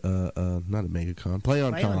books at not at MegaCon,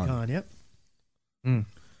 PlayOnCon. Yep.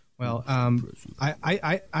 Well,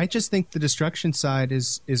 I just think the destruction side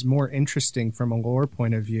is more interesting from a lore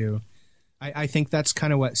point of view. I think that's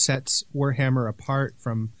kind of what sets Warhammer apart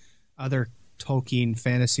from other Tolkien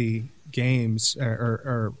fantasy games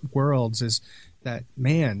or worlds, is that,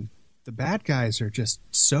 man, the bad guys are just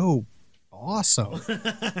so awesome.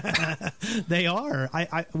 They are.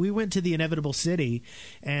 We went to the Inevitable City,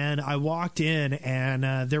 and I walked in,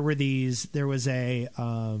 and there was a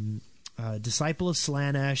disciple of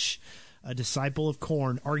Slaanesh, a disciple of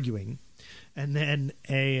Khorne arguing, and then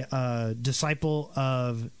a disciple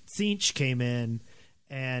of Tzeentch came in,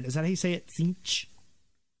 and is that how you say it? Tzeentch?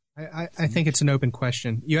 I think it's an open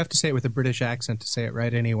question. You have to say it with a British accent to say it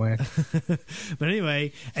right anyway. But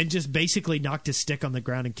anyway, and just basically knocked his stick on the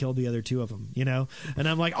ground and killed the other 2 of them, And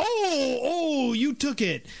I'm like, oh, you took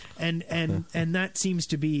it. And that seems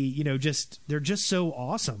to be, they're just so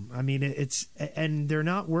awesome. I mean, and they're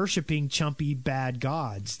not worshiping chumpy bad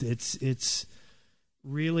gods. It's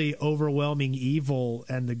really overwhelming evil,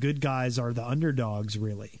 and the good guys are the underdogs,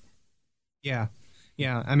 really. Yeah.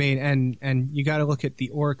 Yeah, I mean, and you got to look at the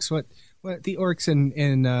orcs. What the orcs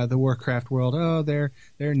in the Warcraft world? Oh, they're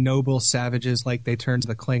noble savages, like they turned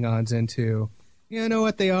the Klingons into. You know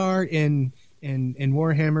what they are in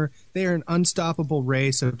Warhammer? They are an unstoppable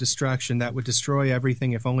race of destruction that would destroy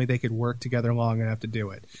everything if only they could work together long enough to do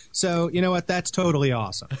it. So you know what? That's totally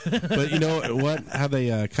awesome. But you know what? How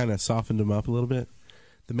they kind of softened them up a little bit.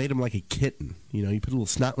 They made them like a kitten. You put a little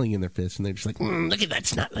snotling in their fist, and they're just like, look at that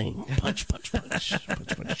snotling. Punch, punch, punch.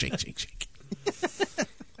 Punch, punch, shake, shake, shake.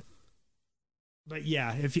 But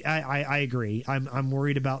yeah, I agree. I'm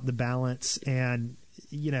worried about the balance, and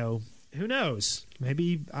who knows?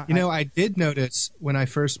 Maybe I did notice when I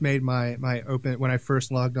first made my when I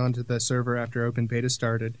first logged onto the server after open beta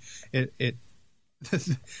started, it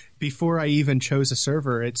before I even chose a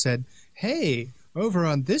server, it said, "Hey, over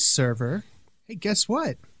on this server, hey, guess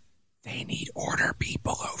what? They need order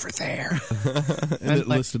people over there." And it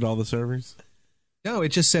listed all the servers? No, it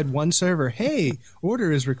just said one server. Hey,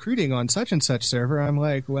 order is recruiting on such and such server. I'm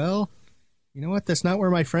like, well, you know what? That's not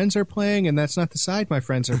where my friends are playing, and that's not the side my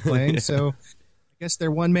friends are playing. Yeah. So I guess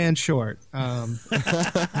they're one man short.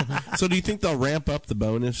 So do you think they'll ramp up the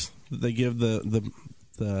bonus that they give the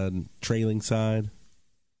trailing side?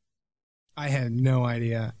 I have no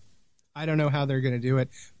idea. I don't know how they're going to do it.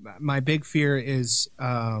 My big fear is,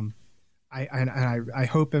 I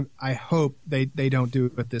hope they don't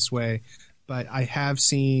do it this way. But I have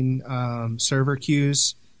seen server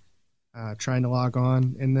queues trying to log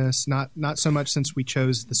on in this. Not so much since we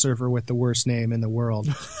chose the server with the worst name in the world,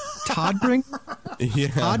 Toddbringer. Yeah,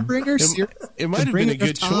 Toddbringer. It might have been a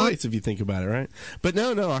good choice if you think about it, right? But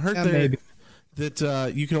no. I heard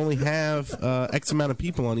that you can only have X amount of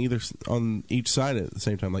people on each side at the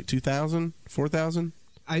same time, like 2,000, 4,000.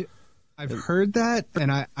 I've heard that,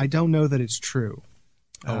 and I don't know that it's true.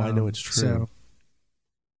 Oh, I know it's true. So,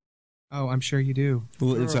 I'm sure you do. A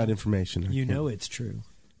little inside information. It's true.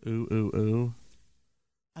 Ooh.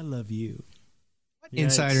 I love you.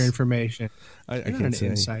 Insider information. I can't say.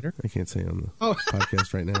 Insider. I can't say on the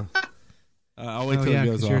podcast right now. I'll wait till it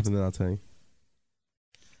goes off, and then I'll tell you.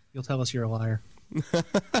 You'll tell us you're a liar.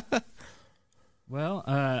 Well,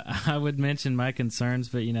 I would mention my concerns,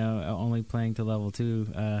 but only playing to level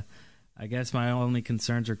 2. I guess my only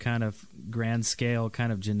concerns are kind of grand scale,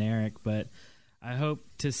 kind of generic, but I hope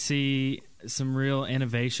to see some real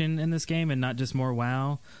innovation in this game and not just more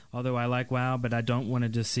WoW. Although I like WoW, but I don't want to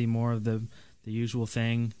just see more of the usual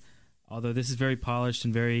thing. although this is very polished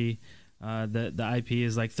and very the IP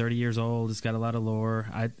is like 30 years old. It's got a lot of lore.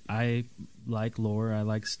 I like lore. I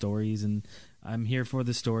like stories, and I'm here for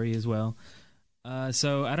the story as well.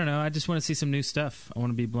 So I don't know. I just want to see some new stuff. I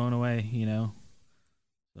want to be blown away.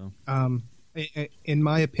 So in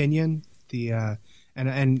my opinion,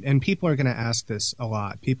 and people are going to ask this a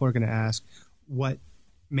lot. People are going to ask what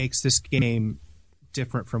makes this game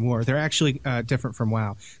different from WoW. They're actually different from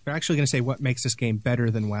WoW. They're actually going to say what makes this game better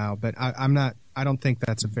than WoW, but I don't think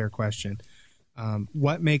that's a fair question.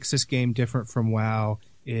 What makes this game different from WoW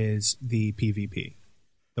is the PvP.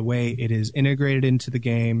 The way it is integrated into the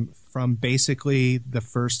game from basically the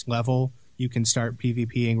first level, you can start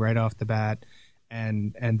PvPing right off the bat,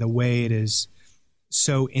 and the way it is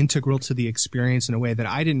so integral to the experience in a way that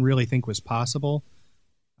I didn't really think was possible.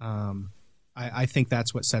 I think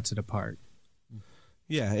that's what sets it apart.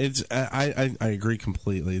 Yeah, I agree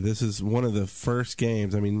completely. This is one of the first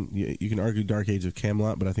games. I mean, you can argue Dark Age of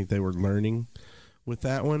Camelot, but I think they were learning with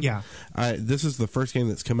that one. Yeah. This is the first game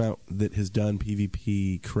that's come out that has done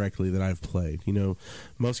PvP correctly that I've played.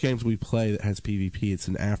 Most games we play that has PvP, it's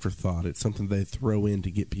an afterthought. It's something they throw in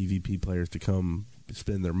to get PvP players to come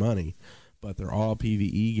spend their money, but they're all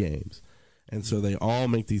PvE games. And so they all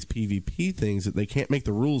make these PvP things that they can't make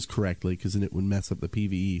the rules correctly because then it would mess up the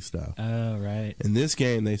PvE stuff. Oh, right. In this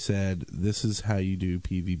game, they said, this is how you do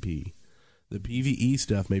PvP. The PvE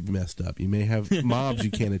stuff may be messed up. You may have mobs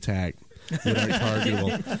you can't attack that aren't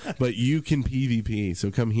targetable, but you can PvP.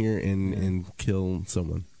 So come here and kill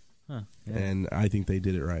someone. Huh, yeah. And I think they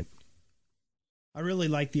did it right. I really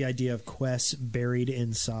like the idea of quests buried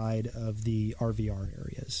inside of the RVR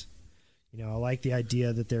areas. I like the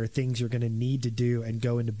idea that there are things you're going to need to do and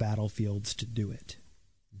go into battlefields to do it.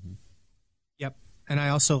 Mm-hmm. Yep. And I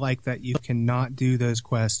also like that you cannot do those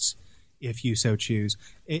quests if you so choose.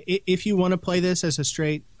 If you want to play this as a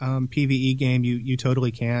straight PvE game, you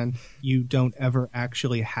totally can. You don't ever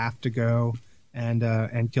actually have to go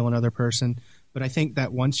and kill another person. But I think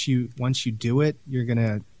that once you do it, you're going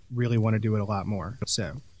to really want to do it a lot more.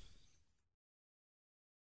 So.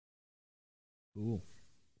 Cool.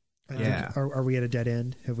 Yeah. Are we at a dead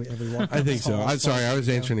end? Have we walked? I think so. I'm sorry. I was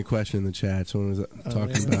answering a question in the chat. Someone was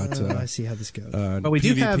talking about. I see how this goes. But we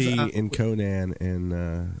PvP do have in Conan, and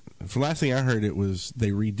the last thing I heard, it was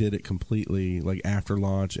they redid it completely, like after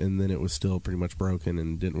launch, and then it was still pretty much broken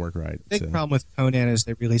and didn't work right. The big problem with Conan is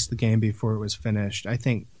they released the game before it was finished. I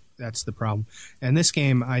think that's the problem. And this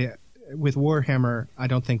game, with Warhammer, I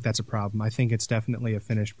don't think that's a problem. I think it's definitely a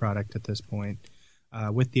finished product at this point,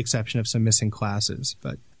 with the exception of some missing classes.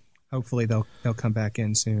 But hopefully they'll come back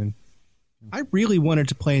in soon. I really wanted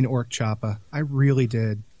to play an Orc Choppa. I really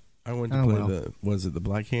did. I wanted to play was it the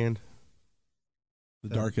Black Hand?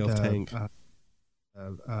 The Dark Elf tank.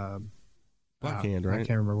 Black Hand, right? I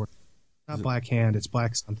can't remember what. Not Black Hand, it's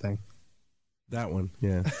Black something. That one,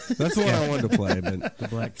 yeah. That's the one I wanted to play. But The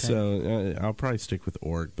Black Tank. So I'll probably stick with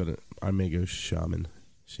Orc, but I may go Shaman.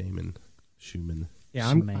 Yeah,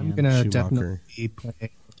 I'm going to Schumacher. definitely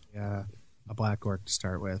play a Black Orc to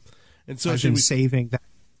start with. And so I've been saving that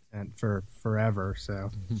for forever. So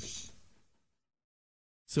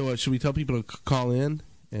should we tell people to call in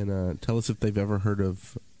and tell us if they've ever heard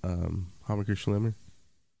of Hammacher Schlemmer?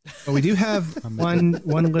 But we do have one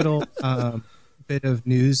little bit of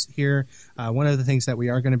news here. One of the things that we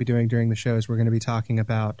are going to be doing during the show is we're going to be talking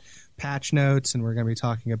about patch notes, and we're going to be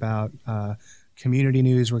talking about community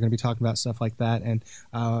news. We're going to be talking about stuff like that. And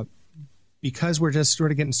because we're just sort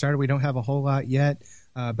of getting started, we don't have a whole lot yet.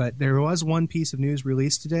 But there was one piece of news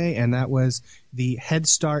released today, and that was the Head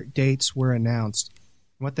Start dates were announced.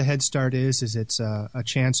 What the Head Start is it's a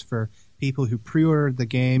chance for people who pre-ordered the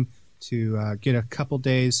game to get a couple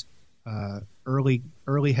days early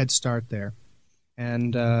Head Start there.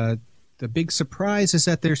 And the big surprise is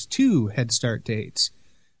that there's two Head Start dates.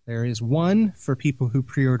 There is one for people who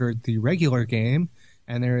pre-ordered the regular game,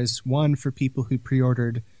 and there is one for people who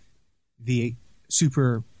pre-ordered the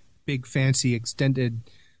super big fancy extended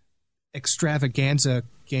extravaganza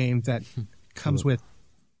game that comes with,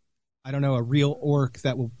 I don't know, a real orc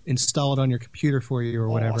that will install it on your computer for you or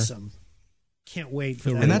whatever. Awesome. Can't wait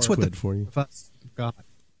for that. And that's what the for you. of us got.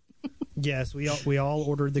 Yes, we all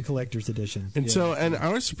ordered the collector's edition. And so I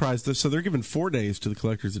was surprised. So they're giving 4 days to the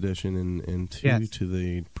collector's edition and 2 to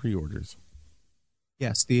the pre-orders.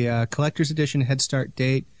 Yes, the collector's edition Head Start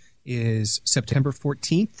date is September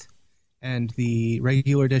 14th, and the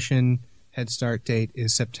regular edition Head Start date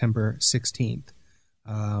is September 16th.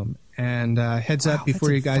 And heads up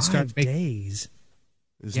before you guys start making days.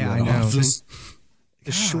 Isn't yeah, that I know. awesome?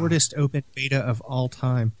 The shortest open beta of all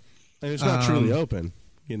time. And it's not truly open.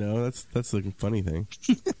 That's the funny thing.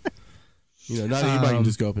 Not anybody can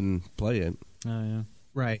just go up and play it. Oh yeah.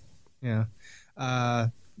 Right. Yeah.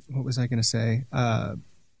 What was I going to say?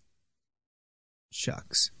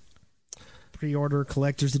 Shucks. Pre-order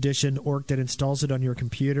collector's edition orc that installs it on your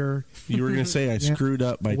computer. You were going to say I screwed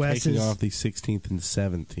up by Wes taking is- off the 16th and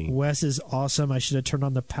 17th. Wes is awesome. I should have turned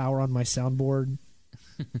on the power on my soundboard.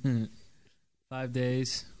 5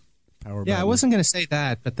 days. Power Yeah, I button. wasn't going to say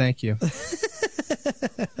that, but thank you.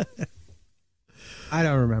 I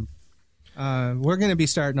don't remember. We're going to be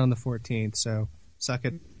starting on the 14th, so suck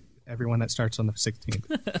it, everyone that starts on the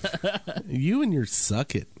 16th. You and your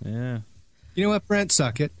suck it. Yeah. You know what, Brent?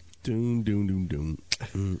 Suck it. Doom, doom, doom, doom.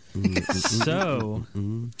 So,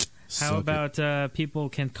 Suck how it. about people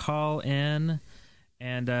can call in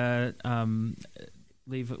and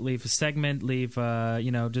leave a segment,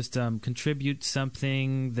 just contribute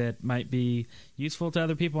something that might be useful to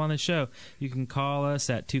other people on the show. You can call us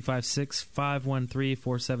at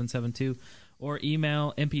 256-513-4772 or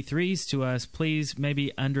email MP3s to us. Please,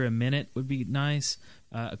 maybe under a minute would be nice.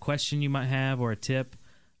 A question you might have or a tip.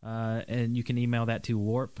 And you can email that to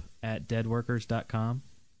warp@deadworkers.com.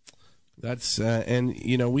 That's and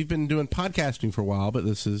we've been doing podcasting for a while, but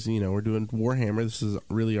this is we're doing Warhammer. This is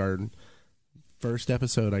really our first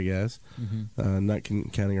episode, I guess, not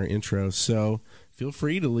counting our intro. So feel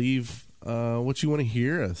free to leave what you want to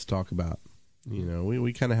hear us talk about.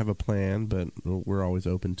 We kind of have a plan, but we're always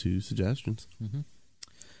open to suggestions.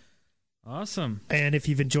 Awesome. And if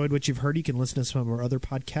you've enjoyed what you've heard, you can listen to some of our other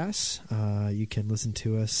podcasts. You can listen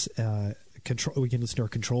to us. We can listen to our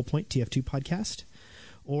Control Point TF2 podcast,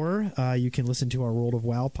 or you can listen to our World of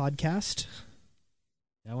WoW podcast.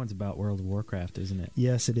 That one's about World of Warcraft, isn't it?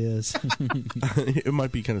 Yes, it is. It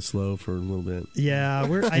might be kind of slow for a little bit. Yeah,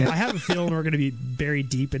 I have a feeling we're going to be buried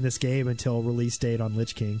deep in this game until release date on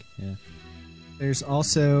Lich King. Yeah. There's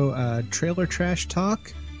also Trailer Trash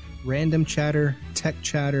Talk, Random Chatter, Tech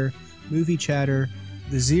Chatter, Movie Chatter,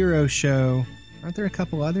 The Zero Show. Aren't there a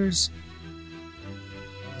couple others?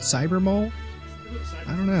 Cybermole?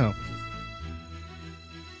 I don't know.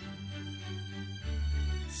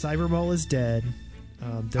 Cybermole is dead.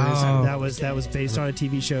 That was based on a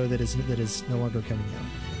TV show that is no longer coming out.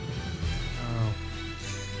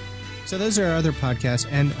 So those are our other podcasts.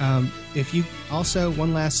 And if you also,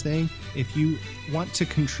 one last thing, if you want to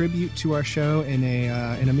contribute to our show in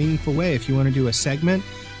a meaningful way, if you want to do a segment,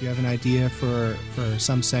 you have an idea for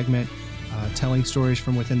some segment, telling stories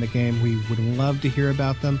from within the game, we would love to hear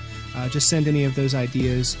about them. Just send any of those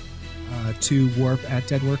ideas to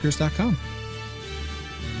warp@deadworkers.com.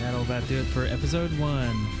 And that'll about do it for episode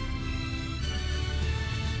 1.